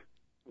is it?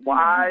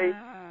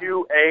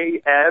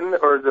 Y-U-A-N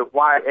or is it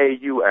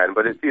Y-A-U-N?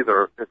 But it's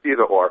either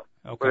or.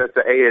 Okay. But it's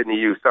an A and a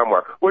U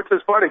somewhere. Which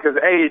is funny because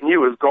A and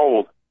U is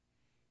gold.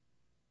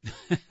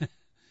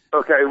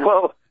 Okay,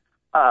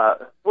 I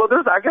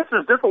guess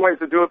there's different ways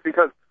to do it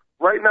because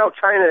right now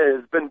China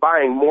has been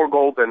buying more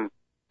gold than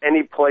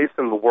any place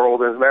in the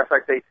world. As a matter of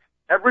fact,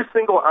 every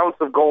single ounce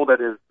of gold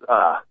that is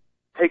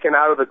taken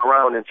out of the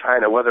ground in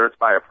China, whether it's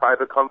by a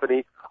private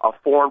company, a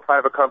foreign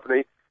private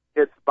company,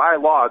 it's by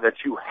law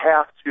that you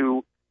have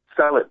to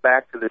sell it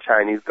back to the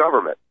Chinese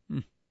government.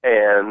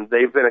 And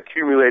they've been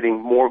accumulating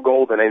more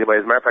gold than anybody.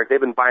 As a matter of fact, they've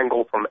been buying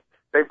gold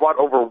they've bought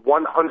over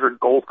 100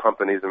 gold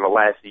companies in the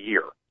last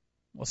year.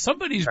 Well,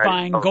 somebody's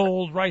buying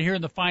gold right here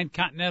in the fine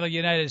continental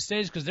United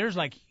States because there's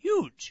like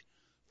huge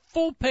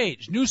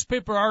full-page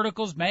newspaper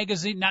articles,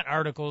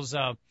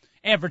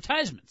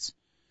 advertisements.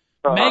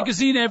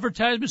 Magazine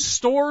advertisements,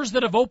 stores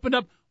that have opened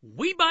up.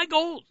 We buy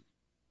gold.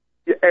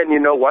 Yeah, and you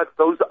know what?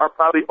 Those are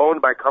probably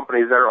owned by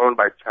companies that are owned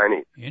by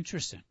Chinese.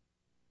 Interesting.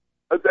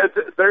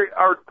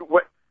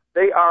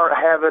 They are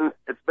having,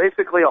 it's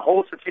basically a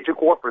whole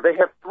strategic warfare. They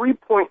have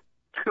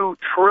 $3.2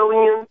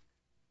 trillion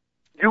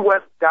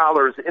U.S.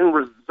 dollars in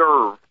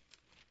reserve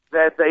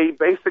that they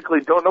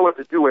basically don't know what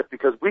to do with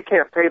because we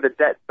can't pay the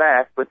debt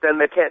back, but then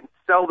they can't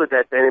sell the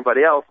debt to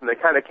anybody else, and they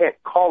kind of can't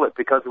call it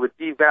because it would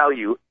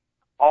devalue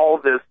all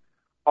the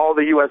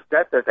U.S.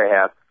 debt that they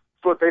have.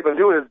 So what they've been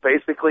doing is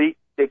basically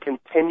they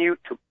continue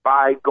to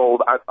buy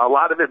gold, a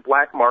lot of it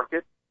black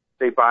market.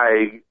 They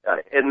buy,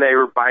 and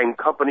they're buying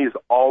companies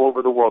all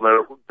over the world.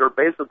 They're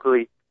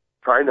basically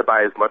trying to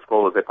buy as much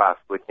gold as they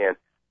possibly can.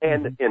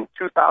 And in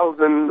June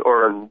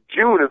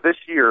of this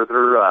year,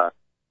 they're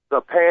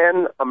the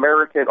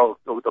Pan-American,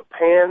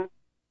 trying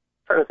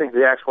to think of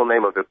the actual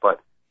name of it,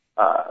 but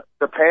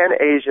the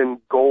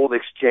Pan-Asian Gold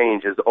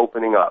Exchange is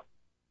opening up.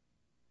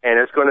 And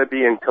it's going to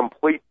be in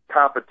complete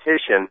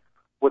competition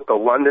with the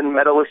London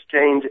Metal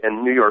Exchange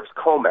and New York's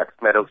COMEX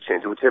Metal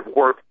Exchange, which have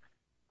worked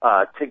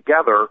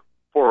together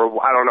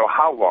for I don't know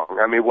how long.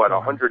 I mean,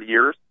 100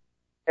 years?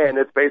 And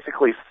it's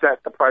basically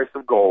set the price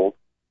of gold.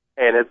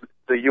 And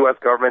the U.S.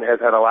 government has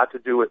had a lot to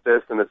do with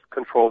this, and it's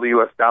controlled the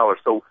U.S. dollar.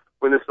 So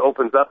when this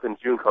opens up in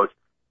June, Coach,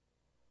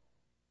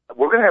 this is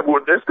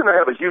going to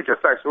have a huge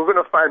effect. So we're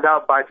going to find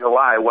out by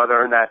July whether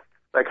or not,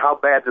 like, how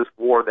bad this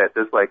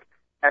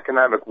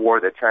economic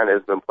war that China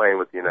has been playing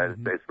with the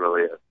United States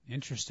really is.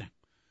 Interesting.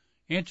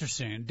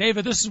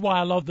 David, this is why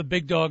I love the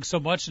Big Dog so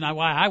much, and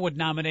why I would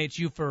nominate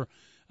you for,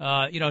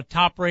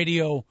 top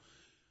radio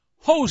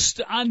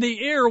host on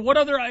the air.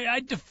 I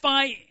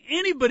defy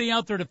anybody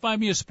out there to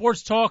find me a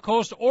sports talk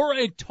host or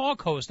a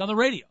talk host on the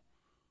radio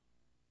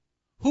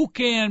who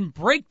can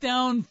break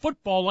down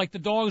football like the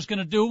Dog's going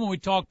to do when we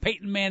talk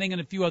Peyton Manning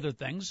and a few other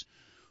things,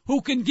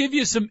 who can give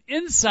you some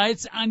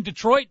insights on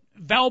Detroit,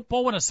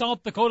 Valpo, and a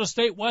South Dakota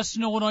State,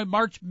 Western Illinois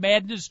March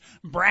Madness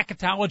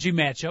bracketology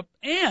matchup,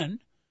 and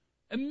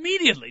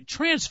immediately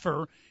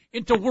transfer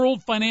into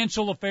world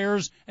financial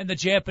affairs and the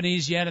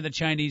Japanese yen and the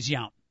Chinese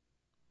yuan.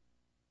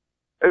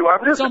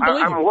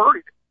 I'm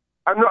worried.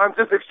 I'm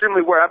just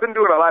extremely worried. I've been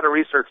doing a lot of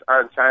research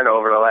on China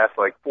over the last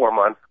 4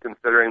 months,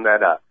 considering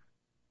that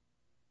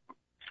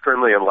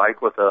extremely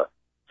alike with a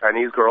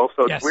Chinese girl.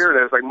 So it's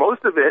weird. It's like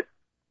most of it,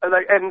 I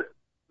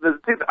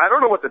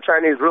don't know what the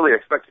Chinese really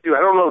expect to do.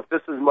 I don't know if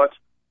this is much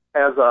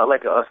as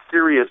a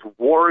serious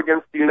war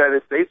against the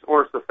United States,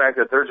 or it's the fact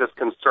that they're just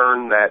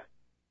concerned that,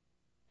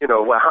 I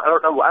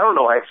don't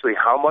know actually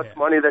how much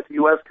money that the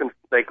U.S.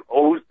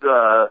 owes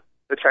the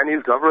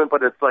Chinese government,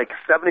 but it's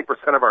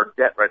 70% of our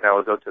debt right now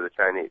is owed to the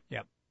Chinese.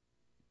 Yep.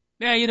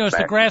 Yeah, it's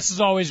the grass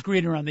is always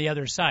greener on the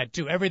other side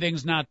too.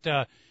 Everything's not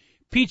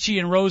peachy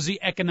and rosy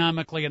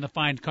economically in the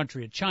fine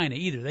country of China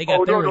either. They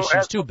got their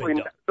issues too,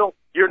 Big Dog. No,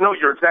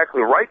 you're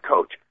exactly right,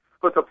 Coach.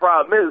 But the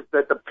problem is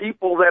that the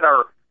people that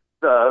are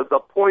the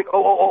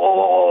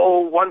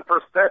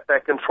 0.0001%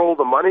 that control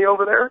the money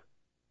over there,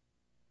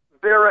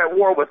 they're at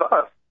war with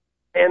us.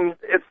 And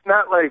it's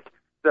not like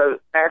the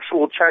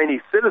actual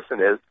Chinese citizen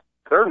is.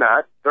 They're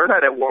not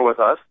at war with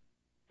us.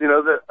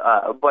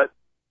 But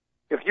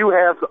if you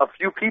have a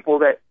few people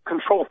that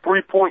control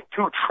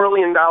 $3.2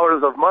 trillion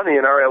of money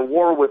and are at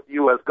war with the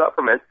U.S.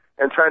 government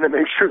and trying to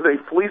make sure they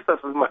fleece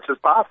us as much as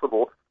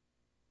possible,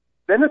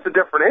 then it's a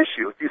different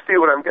issue, if you see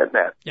what I'm getting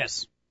at.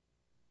 Yes.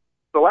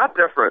 It's a lot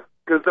different.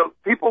 Because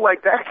people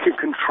like that can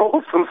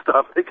control some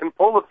stuff. They can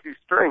pull a few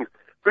strings.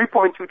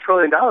 $3.2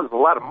 trillion is a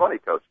lot of money,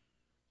 Coach.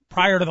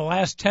 Prior to the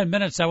last 10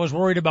 minutes, I was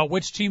worried about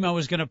which team I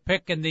was going to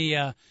pick in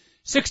the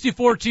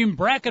 64-team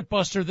bracket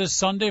buster this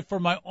Sunday for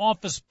my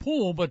office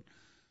pool, but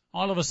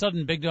all of a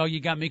sudden, Big Dog,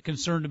 you got me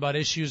concerned about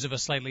issues of a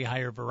slightly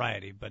higher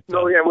variety. But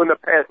no, yeah, when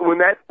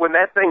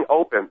that thing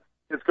opens,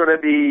 it's going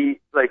to be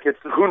like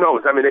who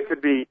knows? I mean, it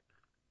could be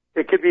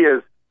as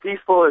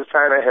peaceful as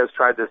China has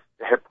tried to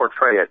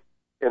portray it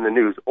in the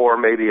news, or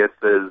maybe it's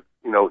as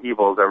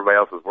evil as everybody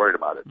else is worried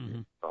about it.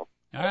 Mm-hmm. So.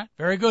 All right,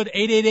 very good.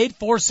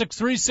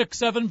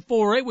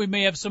 888-463-6748. We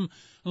may have some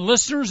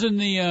listeners in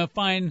the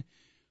fine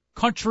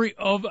country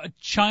of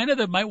China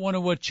that might want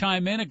to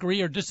chime in,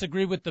 agree or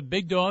disagree with the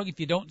Big Dog. If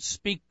you don't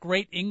speak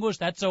great English,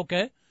 that's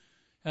okay.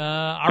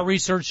 Our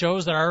research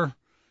shows that our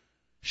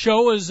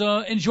show is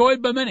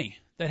enjoyed by many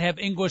that have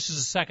English as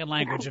a second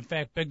language. In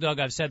fact, Big Dog,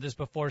 I've said this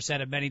before,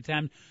 said it many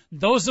times.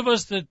 Those of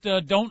us that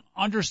don't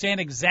understand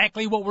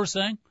exactly what we're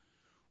saying,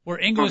 where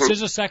English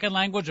is a second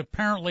language,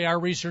 apparently our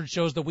research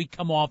shows that we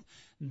come off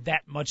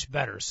that much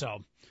better.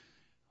 So,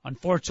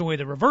 unfortunately,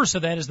 the reverse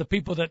of that is the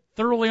people that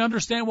thoroughly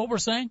understand what we're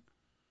saying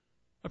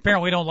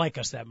apparently don't like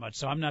us that much,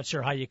 so I'm not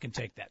sure how you can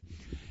take that.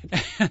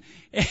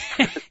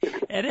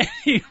 At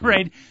any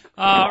rate,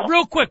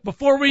 real quick,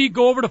 before we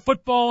go over to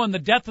football and the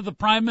death of the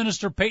Prime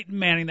Minister, Peyton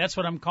Manning, that's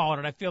what I'm calling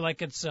it. I feel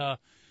like it's, the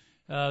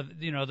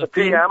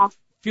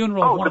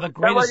funeral of one of the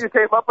greatest. That's what you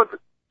came up with.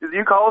 Did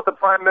you call it the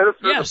Prime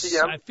Minister? Yes, the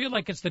PM? I feel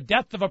like it's the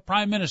death of a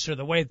Prime Minister,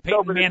 the way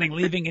Peyton Manning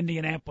leaving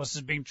Indianapolis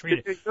is being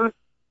treated. Did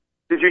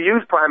you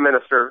use Prime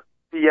Minister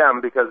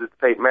PM because it's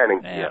Peyton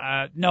Manning?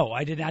 No,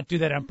 I did not do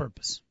that on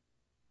purpose.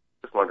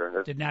 Just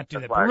wondering. Did not do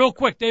that. But real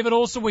quick, David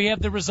Olson, we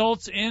have the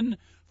results in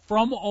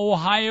from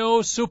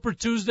Ohio. Super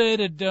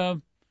Tuesday.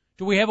 Do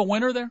we have a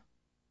winner there?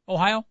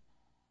 Ohio?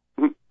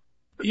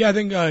 Yeah, I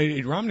think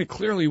Romney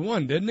clearly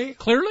won, didn't he?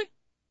 Clearly?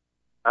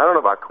 I don't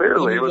know about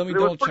clearly. Let me it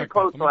was pretty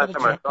close the last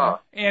time I saw.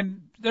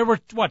 And there were,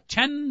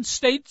 10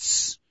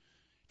 states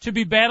to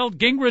be battled?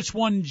 Gingrich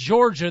won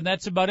Georgia, and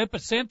that's about it.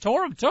 But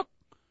Santorum took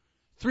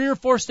 3 or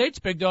 4 states,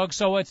 Big Dog.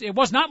 So it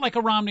was not like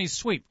a Romney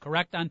sweep,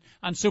 correct, on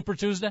Super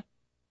Tuesday?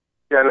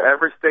 Yeah, in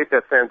every state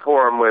that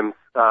Santorum wins,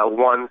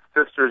 won,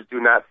 sisters do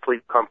not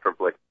sleep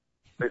comfortably.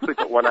 They sleep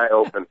with one eye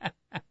open.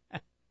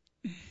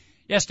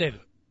 Yes,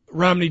 David.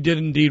 Romney did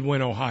indeed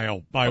win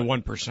Ohio by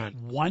 1%.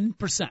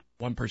 1%.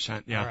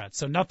 1%, yeah. All right,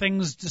 so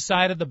nothing's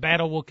decided. The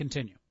battle will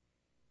continue.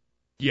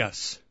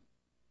 Yes.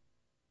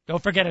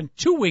 Don't forget, in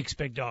 2 weeks,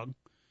 Big Dog,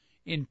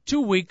 in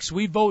 2 weeks,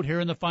 we vote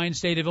here in the fine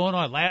state of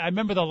Illinois. I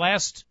remember the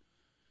last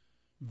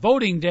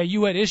voting day,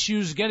 you had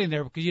issues getting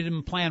there because you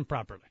didn't plan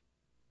properly.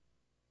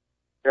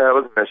 Yeah, it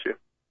was an issue.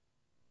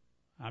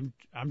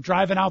 I'm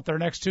driving out there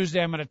next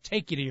Tuesday. I'm going to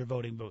take you to your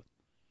voting booth.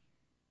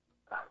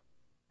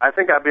 I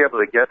think I'll be able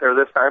to get there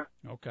this time.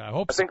 Okay, I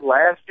hope so. I think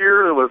last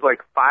year it was like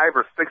 5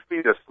 or 6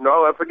 feet of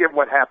snow. I forget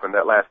what happened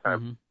that last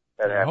time.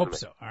 Mm-hmm. I hope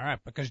so. All right,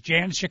 because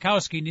Jan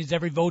Schakowsky needs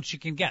every vote she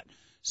can get,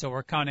 so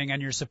we're counting on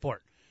your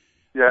support.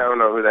 Yeah, I don't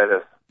know who that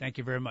is. Thank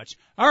you very much.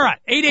 All right,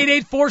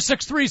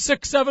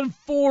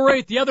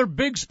 888-463-6748. The other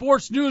big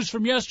sports news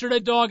from yesterday,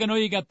 Dog. I know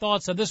you got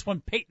thoughts on this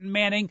one. Peyton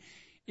Manning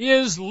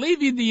is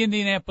leaving the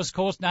Indianapolis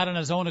Colts, not on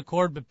his own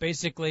accord, but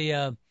basically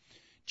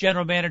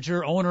general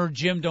manager, owner,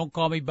 Jim, don't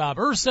call me Bob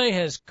Irsay,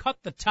 has cut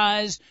the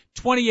ties.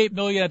 $28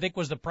 million, I think,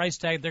 was the price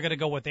tag. They're going to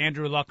go with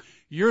Andrew Luck.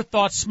 Your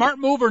thoughts, smart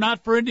move or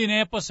not for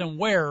Indianapolis, and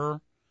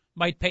where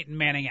might Peyton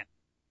Manning end?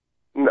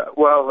 No,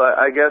 well,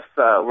 I guess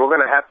we're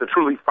going to have to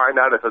truly find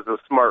out if it's a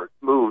smart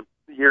move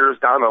years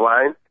down the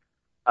line.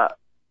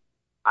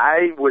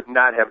 I would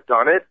not have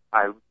done it.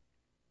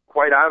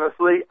 Quite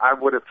honestly, I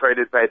would have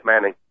traded Peyton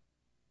Manning.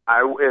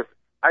 If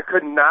I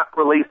could not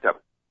release him,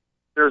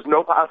 there's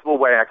no possible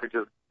way I could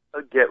just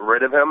get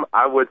rid of him.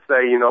 I would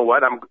say, you know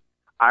what,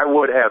 I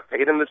would have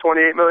paid him the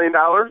 $28 million,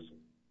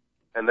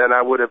 and then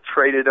I would have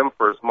traded him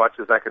for as much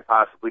as I could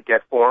possibly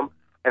get for him.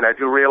 And I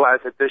do realize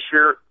that this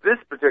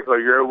particular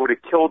year, would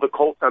have killed the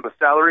Colts on the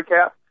salary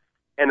cap.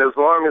 And as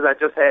long as I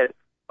just had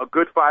a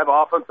good 5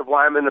 offensive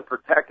linemen to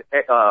protect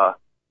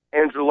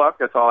Andrew Luck,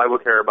 that's all I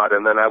would care about.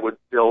 And then I would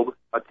build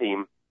a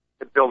team,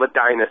 build a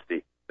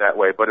dynasty that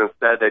way. But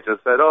instead, they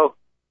just said, oh,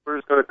 we're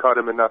just going to cut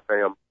him and not pay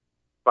him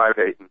 $5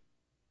 million.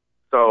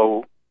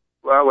 So,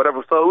 well,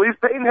 whatever. So at least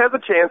Peyton has a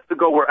chance to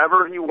go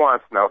wherever he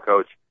wants now,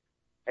 Coach.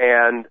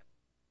 And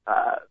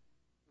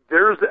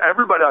there's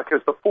everybody,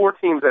 because the 4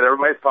 teams that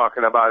everybody's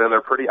talking about, and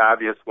they're pretty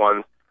obvious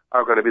ones,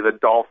 are going to be the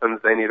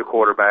Dolphins. They need a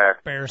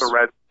quarterback. Bears. The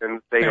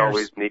Redskins, they Bears.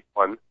 always need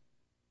one.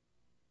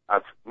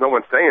 No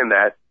one's saying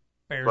that.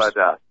 Bears. But,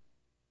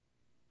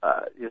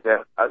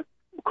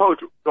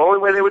 Coach, the only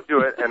way they would do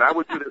it, and I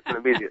would do this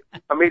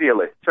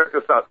immediately. Check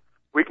this out.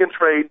 We can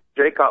trade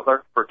Jay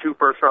Cutler for 2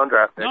 first-round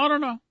draft picks.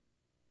 No.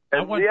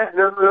 And yeah.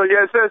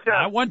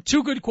 I want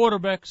 2 good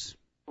quarterbacks.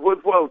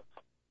 Well,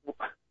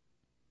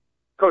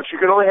 Coach, you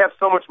can only have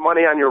so much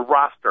money on your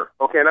roster,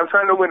 okay? And I'm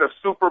trying to win a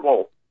Super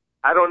Bowl.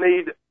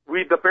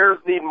 The Bears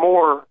need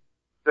more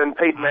than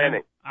Peyton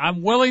Manning.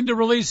 I'm willing to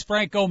release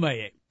Frank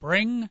Omeye.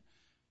 Bring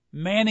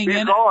Manning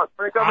He's gone.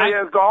 Frank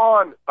Omiyale is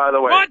gone, by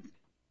the way. What?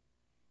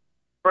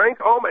 Frank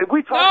Omiyale.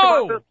 We talked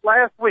about this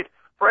last week.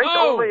 Frank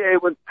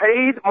Omiyale was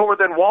paid more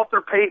than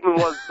Walter Payton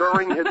was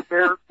during his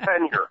Bears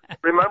tenure.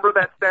 Remember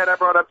that stat I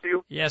brought up to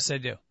you? Yes, I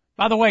do.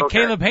 By the way,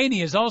 Caleb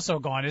Haney is also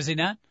gone, is he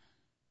not?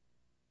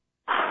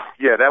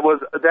 Yeah, it was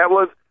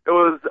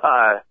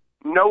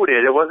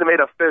noted. It wasn't made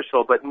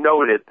official, but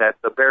noted that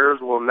the Bears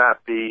will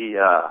not be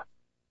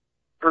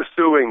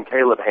pursuing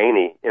Caleb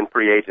Haney in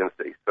free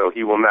agency, so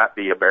he will not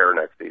be a Bear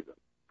next season.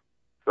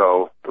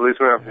 So at least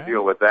we don't have to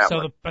deal with that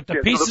one. But the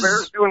pieces, so the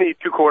Bears do need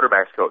two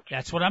quarterbacks, Coach.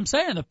 That's what I'm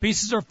saying. The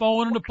pieces are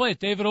falling into place.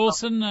 David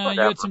Olson,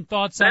 you had some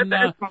thoughts on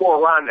That's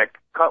moronic.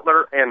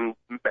 Cutler and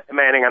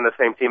Manning on the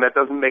same team. That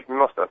doesn't make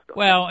no sense.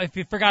 Well, if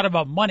you forgot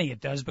about money, it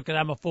does, because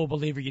I'm a full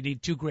believer you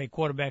need two great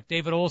quarterbacks.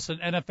 David Olson,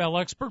 NFL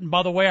expert, and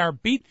by the way, our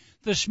Beat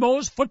the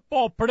Schmoes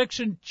football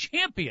prediction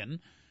champion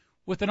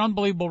with an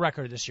unbelievable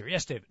record this year.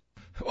 Yes, David.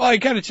 Well, I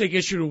kind of take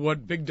issue to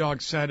what Big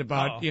Dog said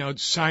about,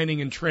 signing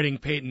and trading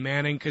Peyton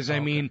Manning, because, I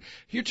mean,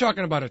 you're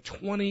talking about a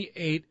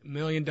 $28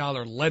 million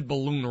lead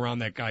balloon around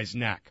that guy's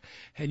neck.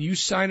 And you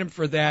sign him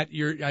for that,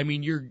 you're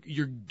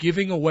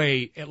giving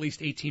away at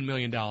least $18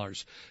 million.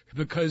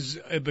 Because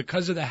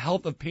of the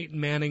health of Peyton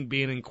Manning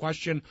being in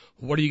question,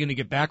 what are you going to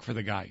get back for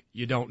the guy?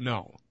 You don't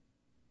know.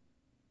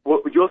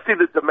 Well, you'll see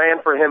the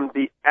demand for him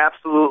be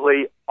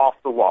absolutely off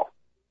the wall.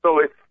 So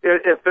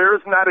if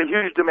there's not a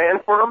huge demand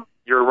for him,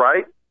 you're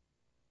right.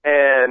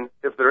 And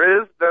if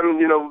there is, then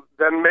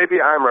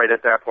maybe I'm right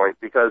at that point,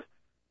 because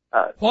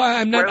well,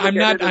 I'm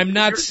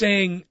not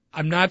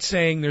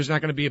saying there's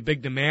not going to be a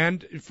big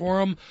demand for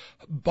him,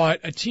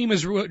 but a team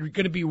is going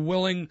to be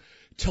willing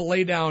to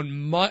lay down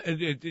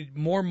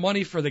more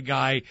money for the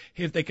guy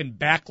if they can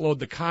backload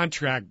the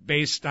contract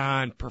based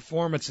on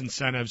performance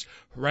incentives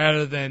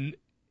rather than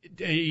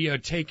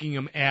taking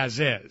him as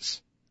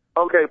is.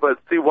 Okay, but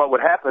see, what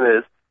would happen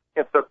is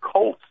if the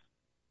Colts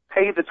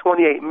pay the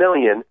 $28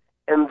 million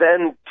and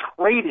then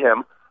trade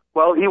him,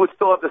 well, he would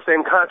still have the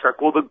same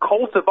contract. Well, the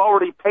Colts have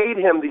already paid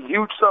him the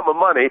huge sum of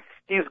money.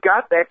 He's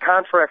got that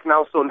contract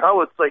now, so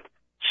now it's like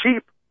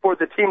cheap for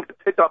the team to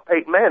pick up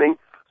Peyton Manning.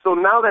 So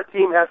now that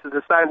team has to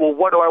decide, well,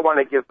 what do I want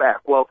to give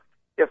back? Well,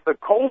 if the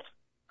Colts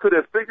could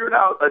have figured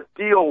out a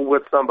deal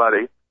with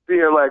somebody,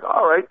 being like,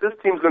 all right, this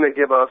team's going to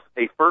give us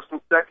a first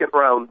and second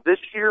round this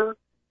year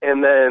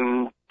and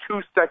then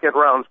 2 second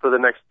rounds for the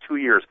next 2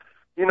 years.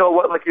 You know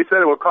what? Like you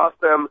said, it would cost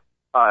them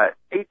 $18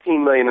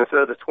 million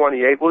instead of the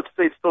 $28. Well, let's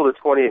say it's still the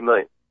 $28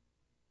 million.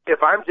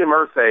 If I'm Jim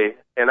Irsay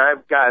and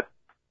I've got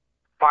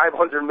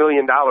 $500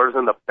 million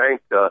in the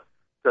bank to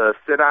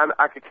sit on,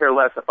 I could care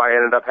less if I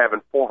ended up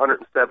having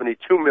 $472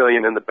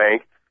 million in the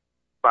bank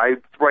by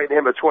writing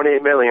him a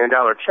 $28 million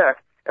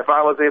check. If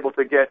I was able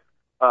to get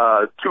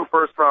 2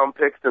 first-round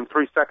picks and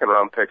 3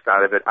 second-round picks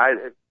out of it,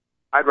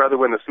 I'd rather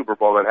win the Super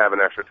Bowl than have an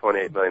extra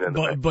 $28 million in the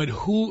bank. But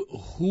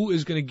who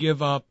is going to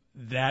give up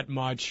that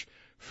much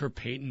for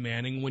Peyton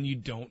Manning when you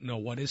don't know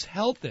what his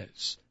health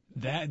is?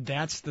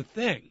 That's the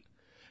thing.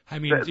 I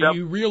mean, do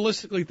you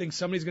realistically think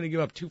somebody's going to give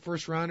up 2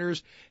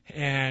 first-rounders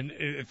and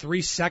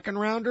 3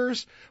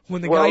 second-rounders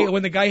when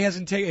the guy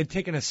hasn't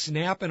taken a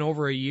snap in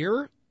over a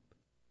year?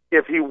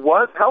 If he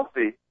was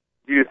healthy,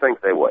 do you think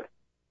they would?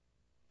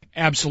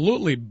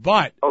 Absolutely,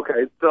 but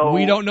so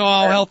we don't know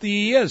how healthy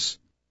he is.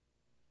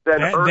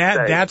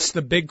 That's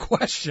the big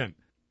question.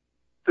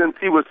 Since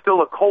he was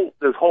still a Colt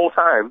this whole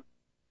time,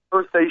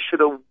 Irsay should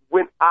have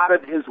went out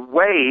of his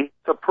way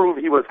to prove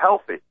he was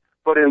healthy.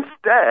 But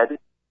instead,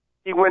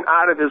 he went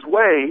out of his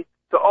way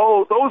to,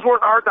 those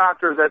weren't our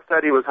doctors that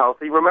said he was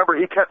healthy. Remember,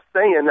 he kept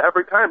saying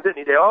every time,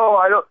 didn't he?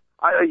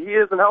 He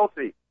isn't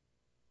healthy.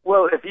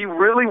 Well, if he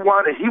really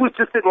wanted,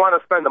 just didn't want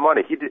to spend the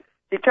money.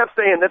 He kept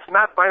saying it's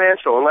not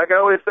financial. And like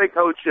I always say,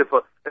 Coach, if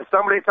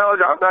somebody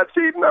tells you I'm not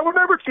cheating, I will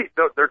never cheat.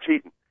 They're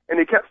cheating. And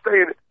he kept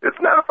saying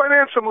it's not a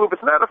financial move.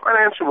 It's not a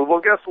financial move.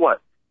 Well, guess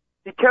what?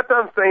 He kept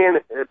on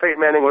saying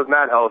Peyton Manning was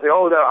not healthy.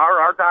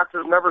 Our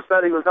doctors never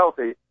said he was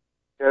healthy.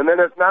 And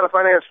then it's not a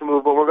financial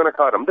move, but we're going to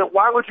cut him.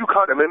 Why would you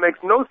cut him? It makes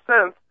no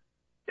sense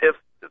if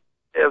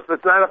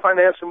it's not a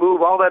financial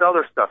move, all that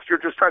other stuff. You're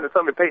just trying to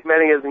tell me Peyton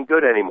Manning isn't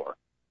good anymore.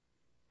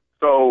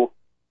 So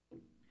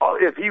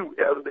if he,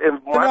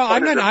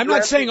 I'm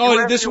not saying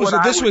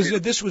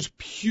this was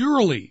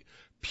purely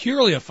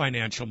a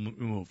financial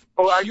move.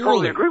 Oh, I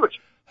totally agree with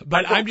you.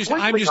 But I'm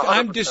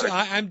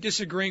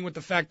disagreeing with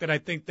the fact that I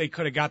think they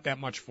could have got that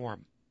much for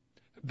him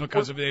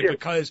because of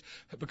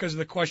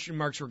the question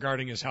marks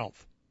regarding his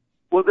health.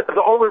 Well,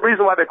 the only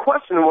reason why they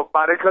questioned him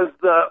about it because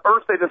the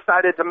Irsay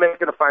decided to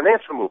make it a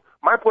financial move.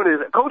 My point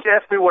is, Coach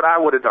asked me what I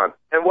would have done,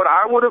 and what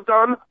I would have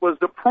done was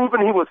to prove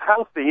he was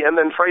healthy and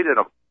then traded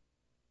him.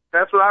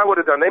 That's what I would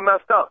have done. They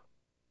messed up.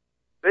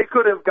 They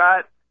could have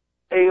got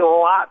a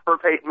lot for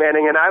Peyton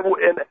Manning,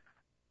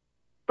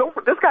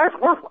 this guy's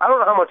worth, I don't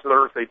know how much the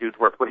Irsay dude's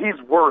worth, but he's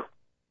worth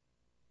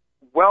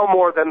well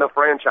more than the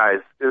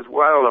franchise is.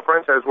 Well, I don't know, the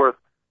franchise is worth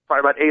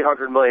probably about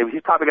 $800 million.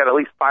 He's probably got at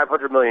least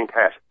 $500 million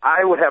cash.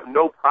 I would have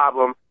no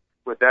problem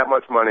with that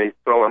much money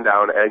throwing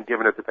down and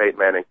giving it to Peyton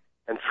Manning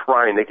and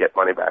trying to get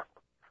money back.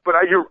 But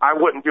I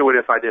wouldn't do it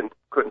if I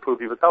couldn't prove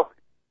he was healthy.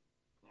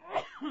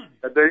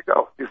 There you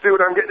go. You see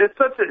what I'm getting? It's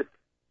such a,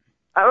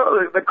 I don't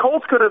know, the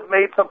Colts could have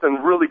made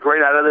something really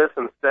great out of this.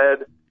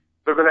 Instead,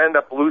 they're going to end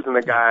up losing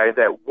a guy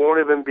that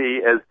won't even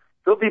be as,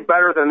 he'll be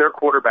better than their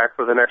quarterback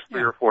for the next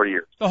 3 or 4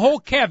 years. The whole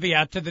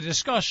caveat to the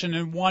discussion,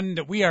 and one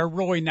that we are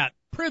really not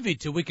privy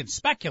to, we can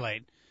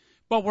speculate,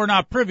 but we're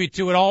not privy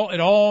to it all. It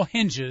all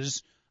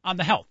hinges on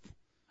the health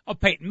of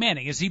Peyton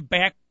Manning. Is he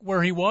back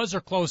where he was or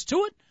close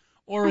to it,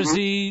 or is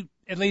he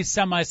at least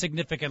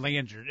semi-significantly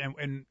injured?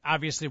 And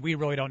obviously, we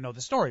really don't know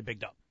the story, Big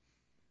Dog.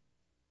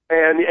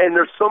 And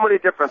there's so many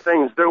different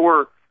things. There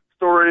were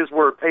stories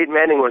where Peyton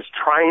Manning was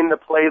trying to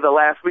play the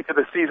last week of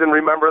the season.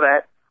 Remember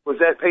that? Was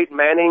that Peyton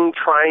Manning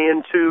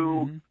trying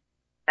to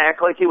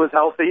act like he was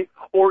healthy?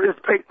 Or is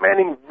Peyton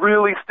Manning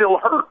really still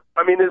hurt?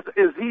 I mean,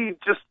 is he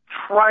just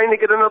trying to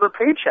get another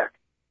paycheck?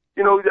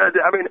 You know,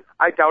 I mean,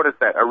 I doubt it's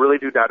that. I really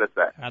do doubt it's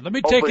that. Let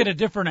me take it a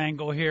different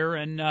angle here,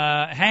 and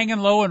hanging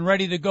low and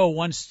ready to go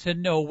wants to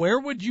know, where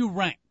would you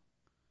rank?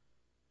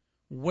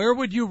 Where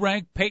would you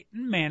rank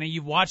Peyton Manning?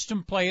 You've watched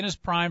him play in his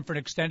prime for an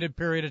extended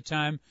period of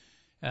time.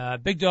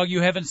 Big Dog,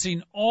 you haven't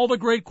seen all the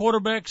great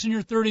quarterbacks in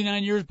your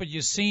 39 years, but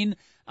you've seen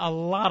a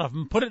lot of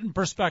them. Put it in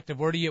perspective.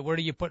 Where do you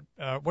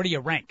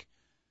rank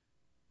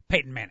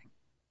Peyton Manning?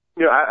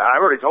 You know, I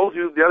already told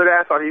you the other day.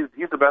 I thought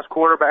he's the best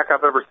quarterback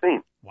I've ever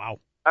seen.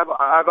 Wow. I'm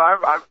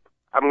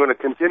going to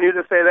continue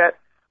to say that.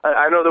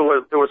 I know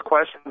there was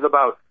questions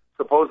about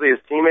supposedly his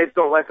teammates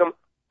don't like him.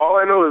 All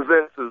I know is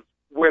this: is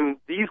when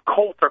these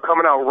Colts are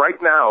coming out right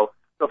now,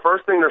 the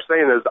first thing they're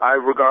saying is, I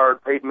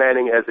regard Peyton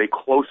Manning as a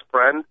close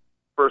friend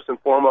first and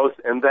foremost,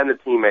 and then a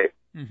teammate.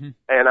 And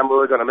I'm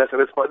really going to miss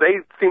him.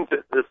 They seem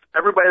to,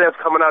 everybody that's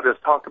coming out has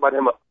talked about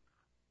him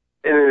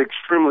in an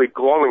extremely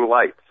glowing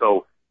light.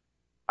 So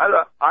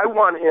I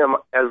want him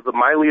as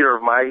my leader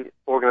of my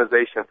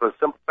organization for the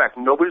simple fact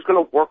nobody's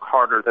going to work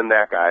harder than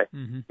that guy.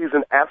 He's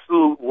an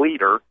absolute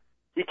leader.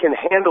 He can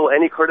handle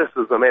any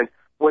criticism. And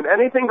when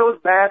anything goes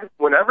bad,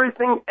 when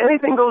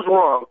anything goes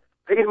wrong,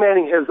 Peyton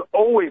Manning has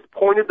always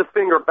pointed the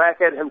finger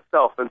back at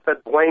himself and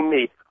said, blame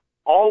me.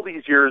 All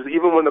these years,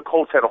 even when the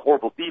Colts had a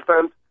horrible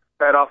defense,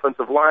 bad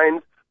offensive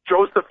lines,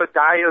 Joseph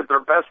Adai is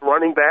their best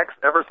running backs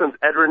ever since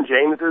Edrin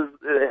James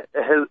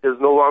is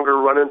no longer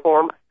running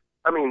for him.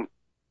 I mean,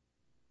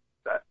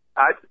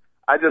 I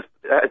just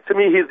to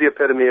me, he's the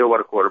epitome of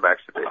what a quarterback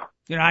should be.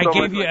 You know, I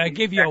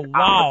gave you a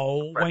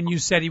wow when you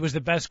said he was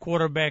the best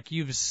quarterback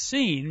you've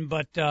seen,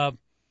 but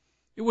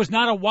it was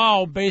not a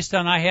wow based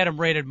on I had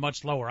him rated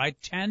much lower. I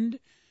tend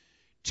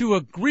to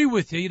agree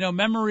with you. You know,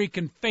 memory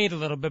can fade a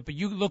little bit, but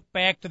you look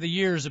back to the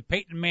years of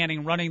Peyton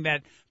Manning running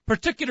that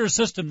particular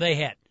system they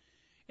had,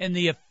 and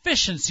the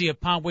efficiency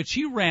upon which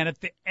he ran it,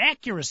 the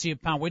accuracy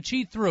upon which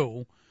he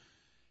threw.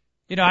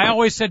 You know, I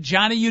always said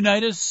Johnny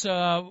Unitas,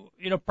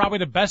 probably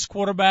the best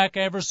quarterback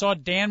I ever saw,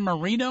 Dan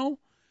Marino,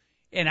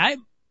 and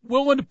I'm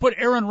willing to put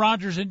Aaron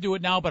Rodgers into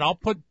it now, but I'll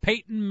put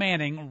Peyton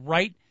Manning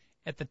right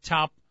at the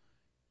top.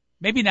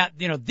 Maybe not,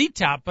 the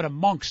top, but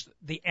amongst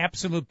the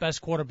absolute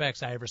best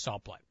quarterbacks I ever saw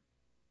play.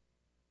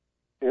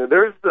 Yeah, and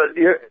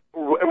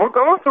we're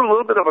going through a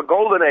little bit of a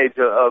golden age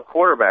of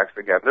quarterbacks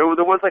again. There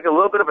was like a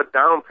little bit of a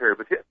down period,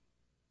 but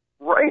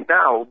right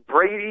now,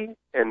 Brady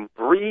and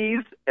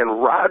Breeze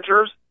and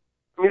Rodgers,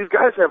 I mean, these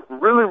guys have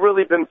really,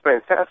 really been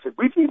fantastic.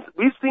 We've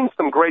seen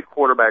some great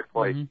quarterback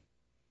play,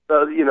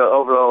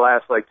 over the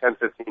last 10,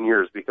 15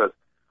 years. Because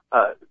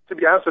to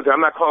be honest with you,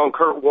 I'm not calling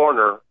Kurt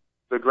Warner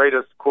the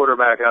greatest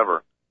quarterback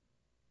ever.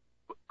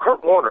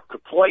 Kurt Warner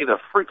could play the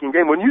freaking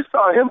game. When you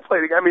saw him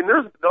play the game, I mean,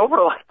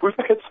 we've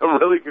had some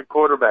really good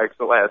quarterbacks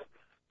the last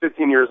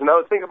 15 years. And I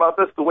was thinking about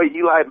this, the way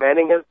Eli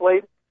Manning has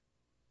played.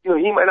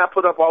 He might not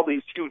put up all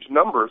these huge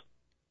numbers,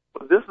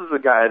 but this is a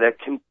guy that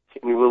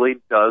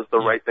continually does the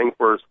right thing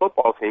for his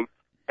football team.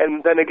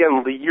 And then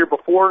again, the year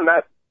before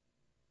that,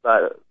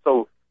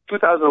 so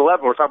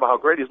 2011, we're talking about how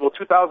great he is. Well,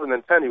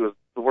 2010, he was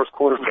the worst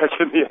quarterback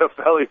in the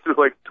NFL. He threw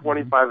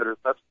 25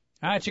 interceptions.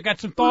 All right, you got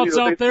some thoughts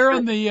out there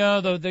on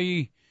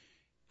the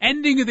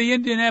ending of the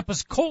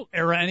Indianapolis Colt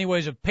era,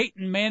 anyways, of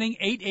Peyton Manning.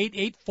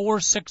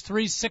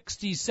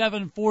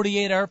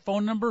 888-463-6748, our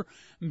phone number.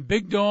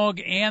 Big Dog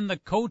and the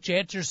coach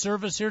at your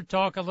service here.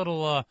 Talk a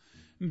little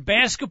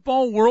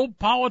basketball, world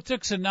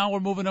politics, and now we're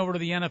moving over to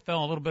the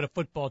NFL, a little bit of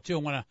football, too.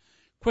 I want to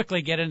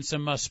quickly get in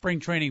some spring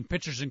training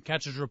pitchers and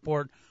catchers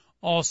report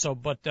also.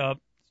 But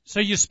so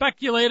you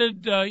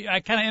speculated,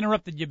 I kind of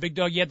interrupted you, Big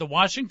Dog. You had the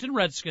Washington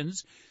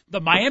Redskins, the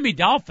Miami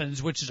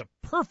Dolphins, which is a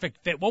perfect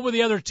fit. What were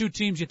the other two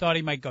teams you thought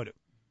he might go to?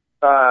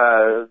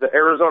 The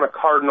Arizona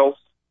Cardinals.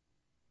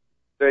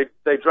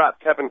 They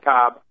dropped Kevin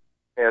Cobb,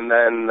 and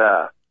then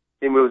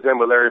he moves in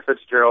with Larry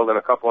Fitzgerald and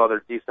a couple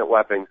other decent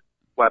weapons.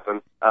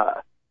 Well,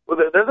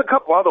 there's a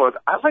couple other ones.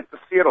 I like the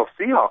Seattle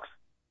Seahawks.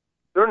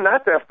 They're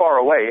not that far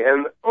away,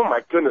 and oh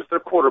my goodness, their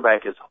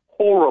quarterback is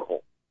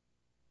horrible.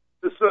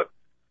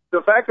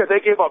 The fact that they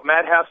gave up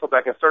Matt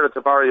Hasselbeck and started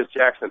Tavarius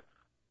Jackson,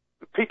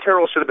 Pete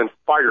Carroll should have been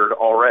fired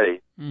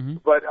already.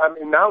 But I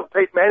mean, now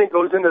Peyton Manning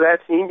goes into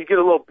that team, you get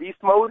a little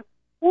beast mode.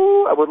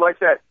 Woo, I would like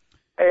that.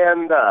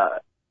 And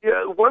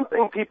one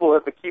thing people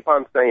have to keep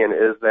on saying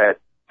is that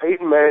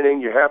Peyton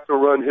Manning, you have to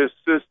run his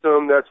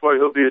system. That's why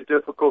he'll be a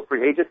difficult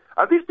free agent.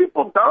 Are these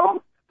people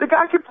dumb? The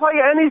guy could play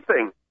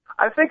anything.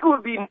 I think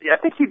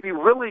he'd be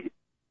really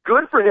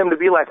good for him to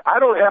be like, I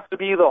don't have to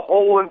be the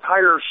whole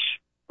entire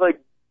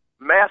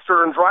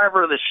master and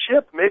driver of the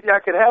ship. Maybe I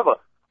could have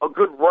a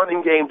good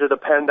running game to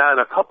depend on,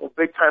 a couple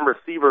big time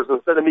receivers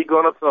instead of me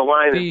going up to the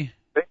line and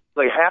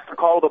basically have to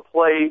call the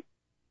play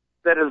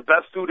that is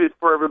best suited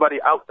for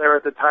everybody out there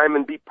at the time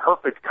and be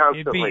perfect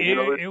constantly.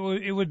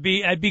 It would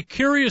be. I'd be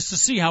curious to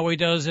see how he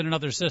does in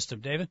another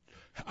system, David.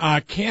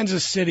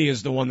 Kansas City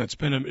is the one that's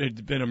been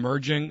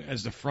emerging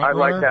as the front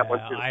runner. I like that one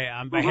too.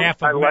 I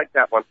like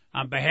that one.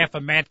 On behalf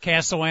of Matt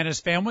Castle and his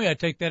family, I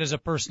take that as a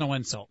personal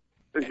insult.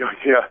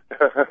 Yeah.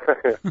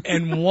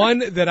 And one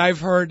that I've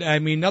heard, I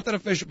mean, nothing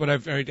official, but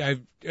I've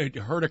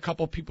heard a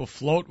couple people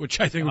float, which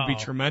I think would be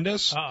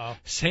tremendous.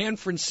 San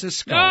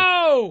Francisco.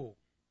 No!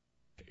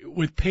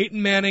 With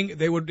Peyton Manning,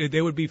 they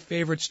would be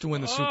favorites to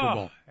win the Super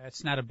Bowl.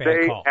 That's not a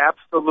bad call.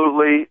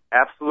 Absolutely,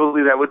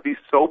 that would be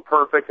so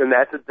perfect, and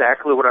that's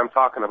exactly what I'm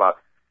talking about.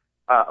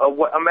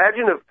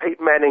 Imagine if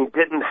Peyton Manning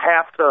didn't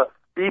have to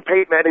be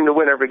Peyton Manning to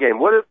win every game.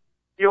 What if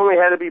he only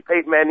had to be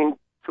Peyton Manning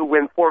to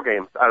win 4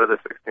 games out of the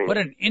 16? What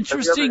an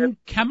interesting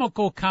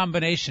chemical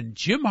combination.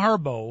 Jim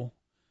Harbaugh,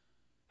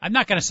 I'm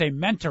not going to say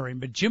mentoring,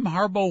 but Jim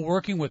Harbaugh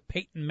working with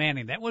Peyton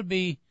Manning. That would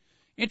be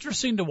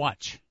interesting to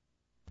watch.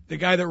 The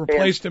guy that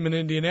replaced him in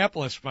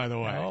Indianapolis, by the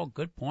way. Oh,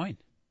 good point.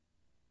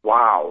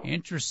 Wow.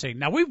 Interesting.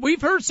 Now,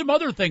 we've heard some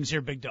other things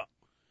here, Big Dog.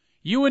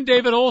 You and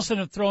David Olson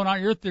have thrown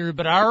out your theory,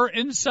 but our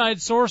inside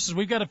sources,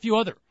 we've got a few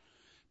other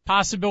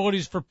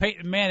possibilities for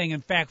Peyton Manning. In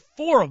fact,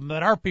 4 of them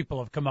that our people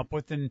have come up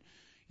with. And,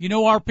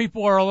 our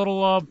people are a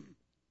little,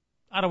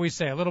 how do we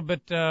say, a little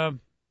bit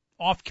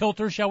off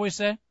kilter, shall we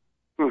say?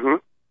 Mm-hmm.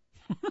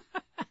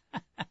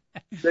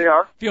 They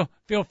are.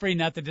 Feel free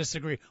not to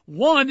disagree.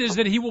 One is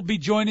that he will be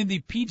joining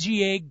the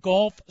PGA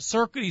golf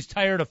circuit. He's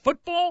tired of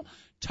football.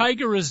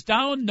 Tiger is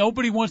down.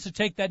 Nobody wants to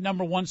take that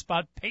number 1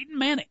 spot. Peyton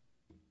Manning.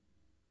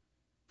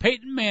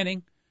 Peyton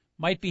Manning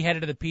might be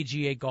headed to the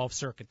PGA golf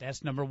circuit.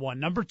 That's number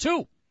 1. Number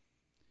 2,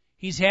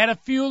 he's had a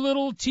few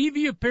little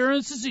TV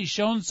appearances. He's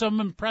shown some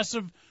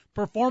impressive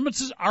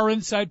performances. Our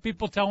inside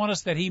people telling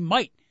us that he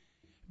might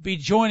be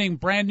joining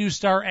brand new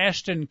star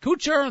Ashton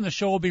Kutcher, and the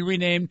show will be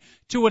renamed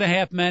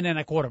 2.5 Men and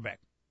a Quarterback.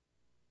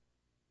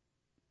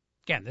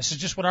 Again, this is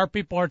just what our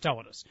people are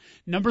telling us.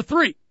 Number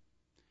 3,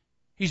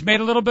 he's made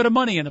a little bit of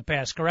money in the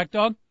past, correct,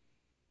 Dog?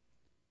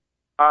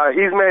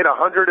 He's made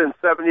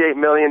 $178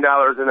 million in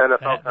NFL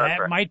contract.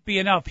 That might be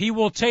enough. He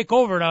will take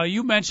over. Now,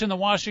 you mentioned the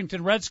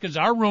Washington Redskins.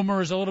 Our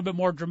rumor is a little bit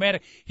more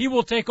dramatic. He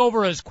will take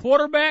over as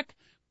quarterback,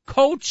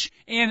 coach,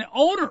 and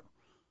owner.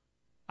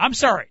 I'm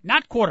sorry,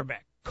 not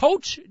quarterback.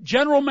 Coach,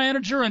 general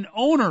manager, and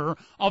owner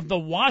of the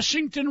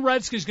Washington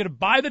Redskins. He's going to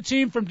buy the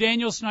team from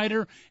Daniel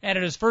Snyder, and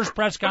at his first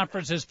press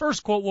conference, his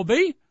first quote will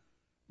be,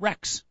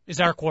 Rex is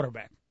our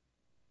quarterback.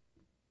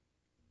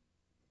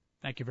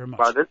 Thank you very much.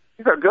 Wow, these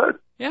are good.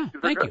 Yeah,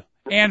 thank you.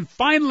 And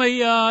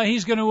finally,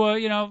 he's going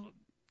to,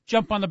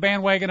 jump on the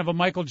bandwagon of a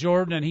Michael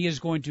Jordan, and he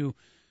is going to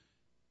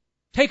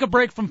take a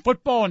break from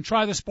football and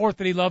try the sport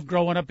that he loved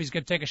growing up. He's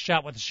going to take a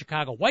shot with the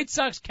Chicago White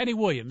Sox. Kenny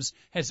Williams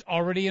has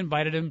already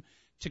invited him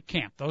to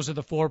camp. Those are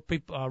the 4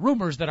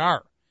 rumors that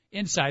our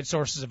inside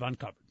sources have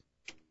uncovered.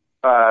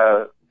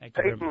 Thank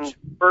you very much.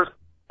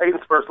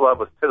 Peyton's first love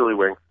was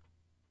Tiddlywinks.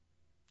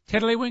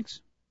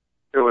 Tiddlywinks?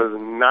 It was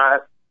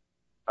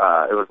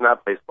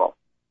not baseball,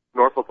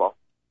 nor football.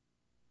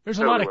 There's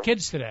a lot of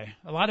kids today,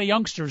 a lot of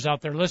youngsters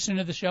out there listening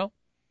to the show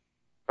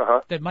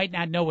that might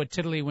not know what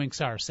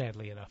Tiddlywinks are,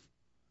 sadly enough.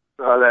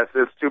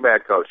 It's too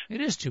bad, Coach.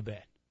 It is too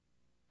bad.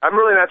 I'm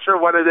really not sure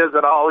what it is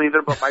at all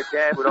either, but my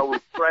dad would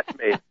always threaten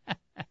me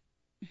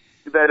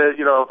that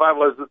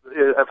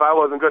if I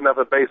wasn't good enough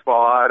at baseball,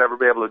 all I'd ever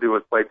be able to do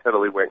was play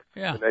Tiddlywinks.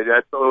 Yeah.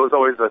 So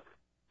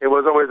it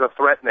was always a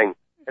threatening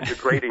and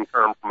degrading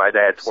term for my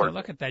dad. So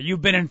look at that.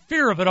 You've been in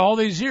fear of it all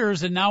these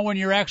years, and now when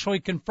you're actually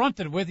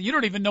confronted with it, you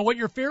don't even know what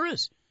your fear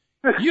is.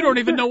 You don't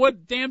even know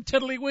what damn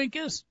Tiddlywink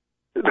is.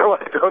 No,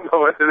 I don't know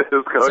what it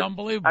is, Coach. It's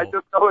unbelievable. I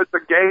just know it's a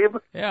game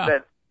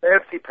that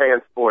fancy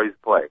pants boys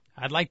play.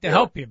 I'd like to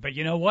help you, but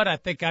you know what? I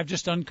think I've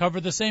just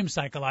uncovered the same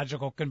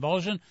psychological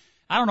convulsion.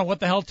 I don't know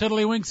what the hell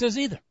Tiddlywinks is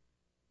either.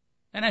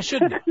 And I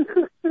shouldn't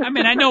know. I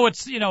mean, I know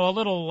it's, a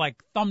little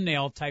like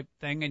thumbnail type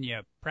thing, and you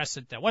press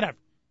it down. Whatever.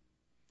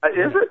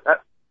 Is it?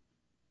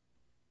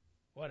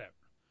 Whatever.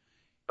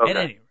 Okay. At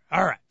any rate.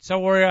 All right.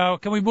 So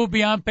can we move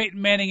beyond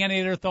Peyton Manning? Any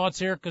other thoughts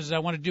here? Because I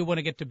want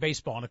to get to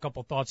baseball and a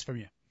couple thoughts from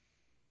you.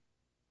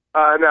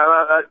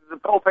 No, the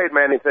whole Peyton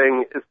Manning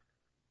thing is.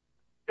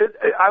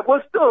 I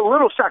was still a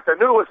little shocked. I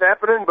knew it was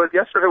happening, but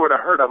yesterday when I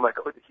heard, I'm like,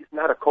 oh, he's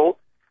not a Colt.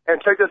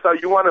 And check this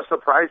out. You want a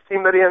surprise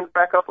team that he ends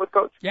back up with,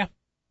 Coach? Yeah.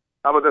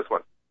 How about this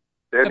one?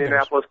 The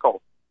Indianapolis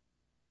Colts.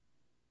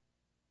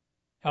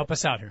 Help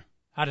us out here.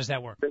 How does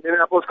that work? The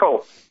Indianapolis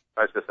Colts,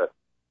 I just said.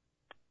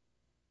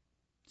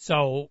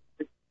 So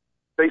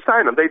they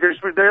signed him.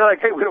 They're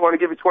like, hey, we don't want to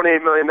give you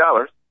 $28 million.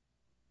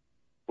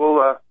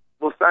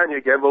 We'll sign you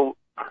again.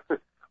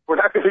 we're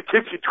not going to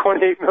give you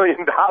 $28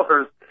 million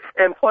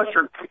and plus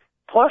your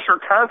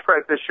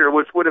contract this year,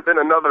 which would have been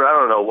another, I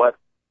don't know what,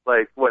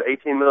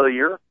 $18 million a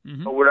year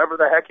or whatever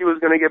the heck he was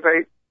going to get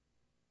paid.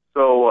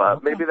 So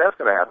maybe that's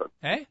going to happen.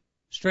 Hey,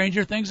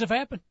 stranger things have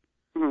happened.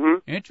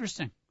 Mm-hmm.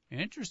 Interesting.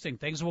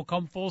 Things will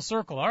come full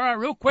circle. All right,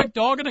 real quick,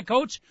 Dog and the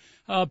Coach,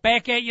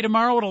 back at you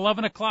tomorrow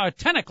at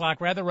 10 o'clock,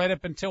 right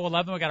up until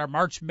 11. We got our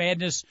March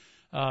Madness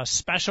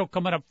special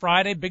coming up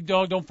Friday. Big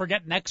Dog, don't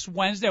forget, next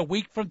Wednesday, a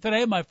week from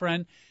today, my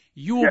friend,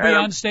 you will be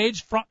on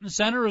stage front and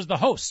center as the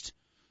host,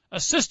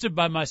 assisted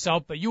by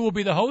myself, but you will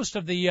be the host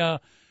of the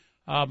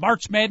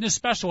March Madness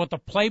special at the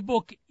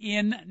Playbook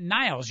in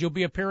Niles. You'll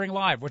be appearing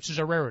live, which is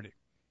a rarity.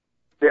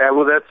 Yeah,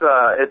 well, that's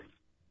it's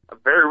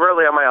very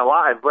rarely am I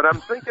alive, but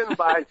I'm thinking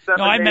by 7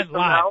 no, I days meant from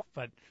live, now.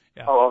 but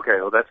yeah. Oh, okay.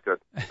 Well, that's good.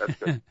 That's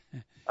good.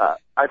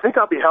 I think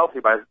I'll be healthy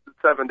by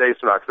 7 days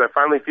from now because I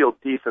finally feel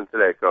decent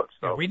today, Coach.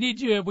 So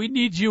yeah, we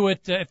need you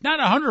at if not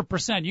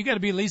 100%, you got to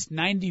be at least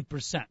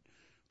 90%.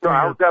 No,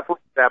 I'll definitely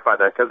be that by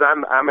then because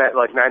I'm at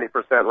like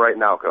 90% right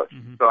now, Coach.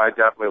 Mm-hmm. So I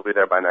definitely will be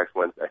there by next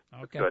Wednesday.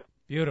 Okay. Good.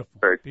 Beautiful.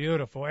 Very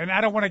beautiful. And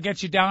I don't want to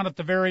get you down at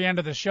the very end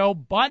of the show,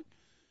 but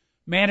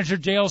manager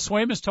J.L.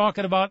 Swaim is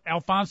talking about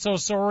Alfonso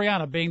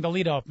Soriano being the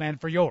leadoff man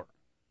for your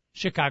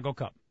Chicago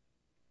Cub.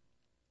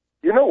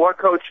 You know what,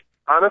 Coach?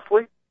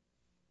 Honestly,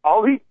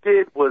 all he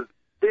did was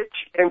bitch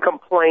and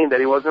complain that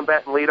he wasn't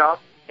batting leadoff,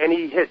 and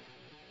he hit.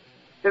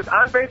 His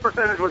on-base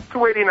percentage was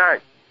 .289.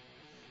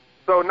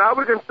 So now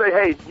we can say,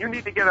 hey, you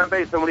need to get on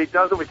base, and when he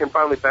doesn't, we can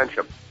finally bench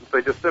him.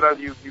 So just sit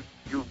on you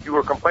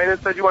were complaining,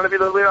 said you want to be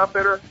the leadoff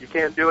hitter. You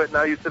can't do it.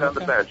 Now you sit on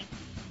the bench.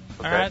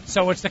 Okay? All right.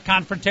 So it's the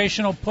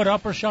confrontational put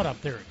up or shut up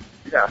theory.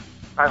 Yeah,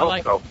 I hope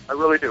like so. it. I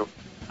really do.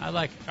 I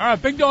like it. All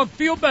right, Big Dog,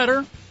 feel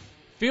better.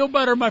 Feel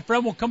better, my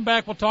friend. We'll come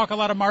back. We'll talk a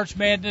lot of March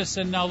Madness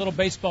and a little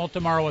baseball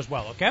tomorrow as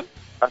well, okay?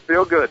 I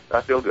feel good.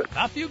 I feel good.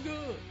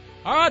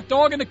 All right,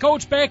 Dog and the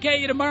Coach back at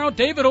you tomorrow.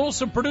 David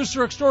Olson,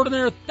 producer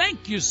extraordinaire.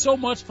 Thank you so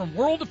much from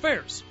World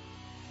Affairs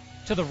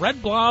to the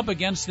Red Blob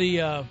against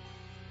the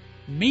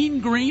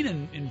Mean Green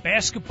in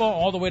basketball,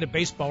 all the way to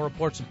baseball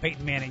reports and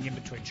Peyton Manning in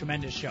between.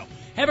 Tremendous show.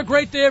 Have a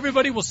great day,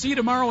 everybody. We'll see you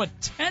tomorrow at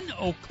 10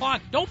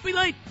 o'clock. Don't be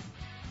late.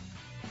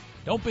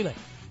 We'll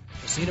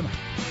see you tomorrow.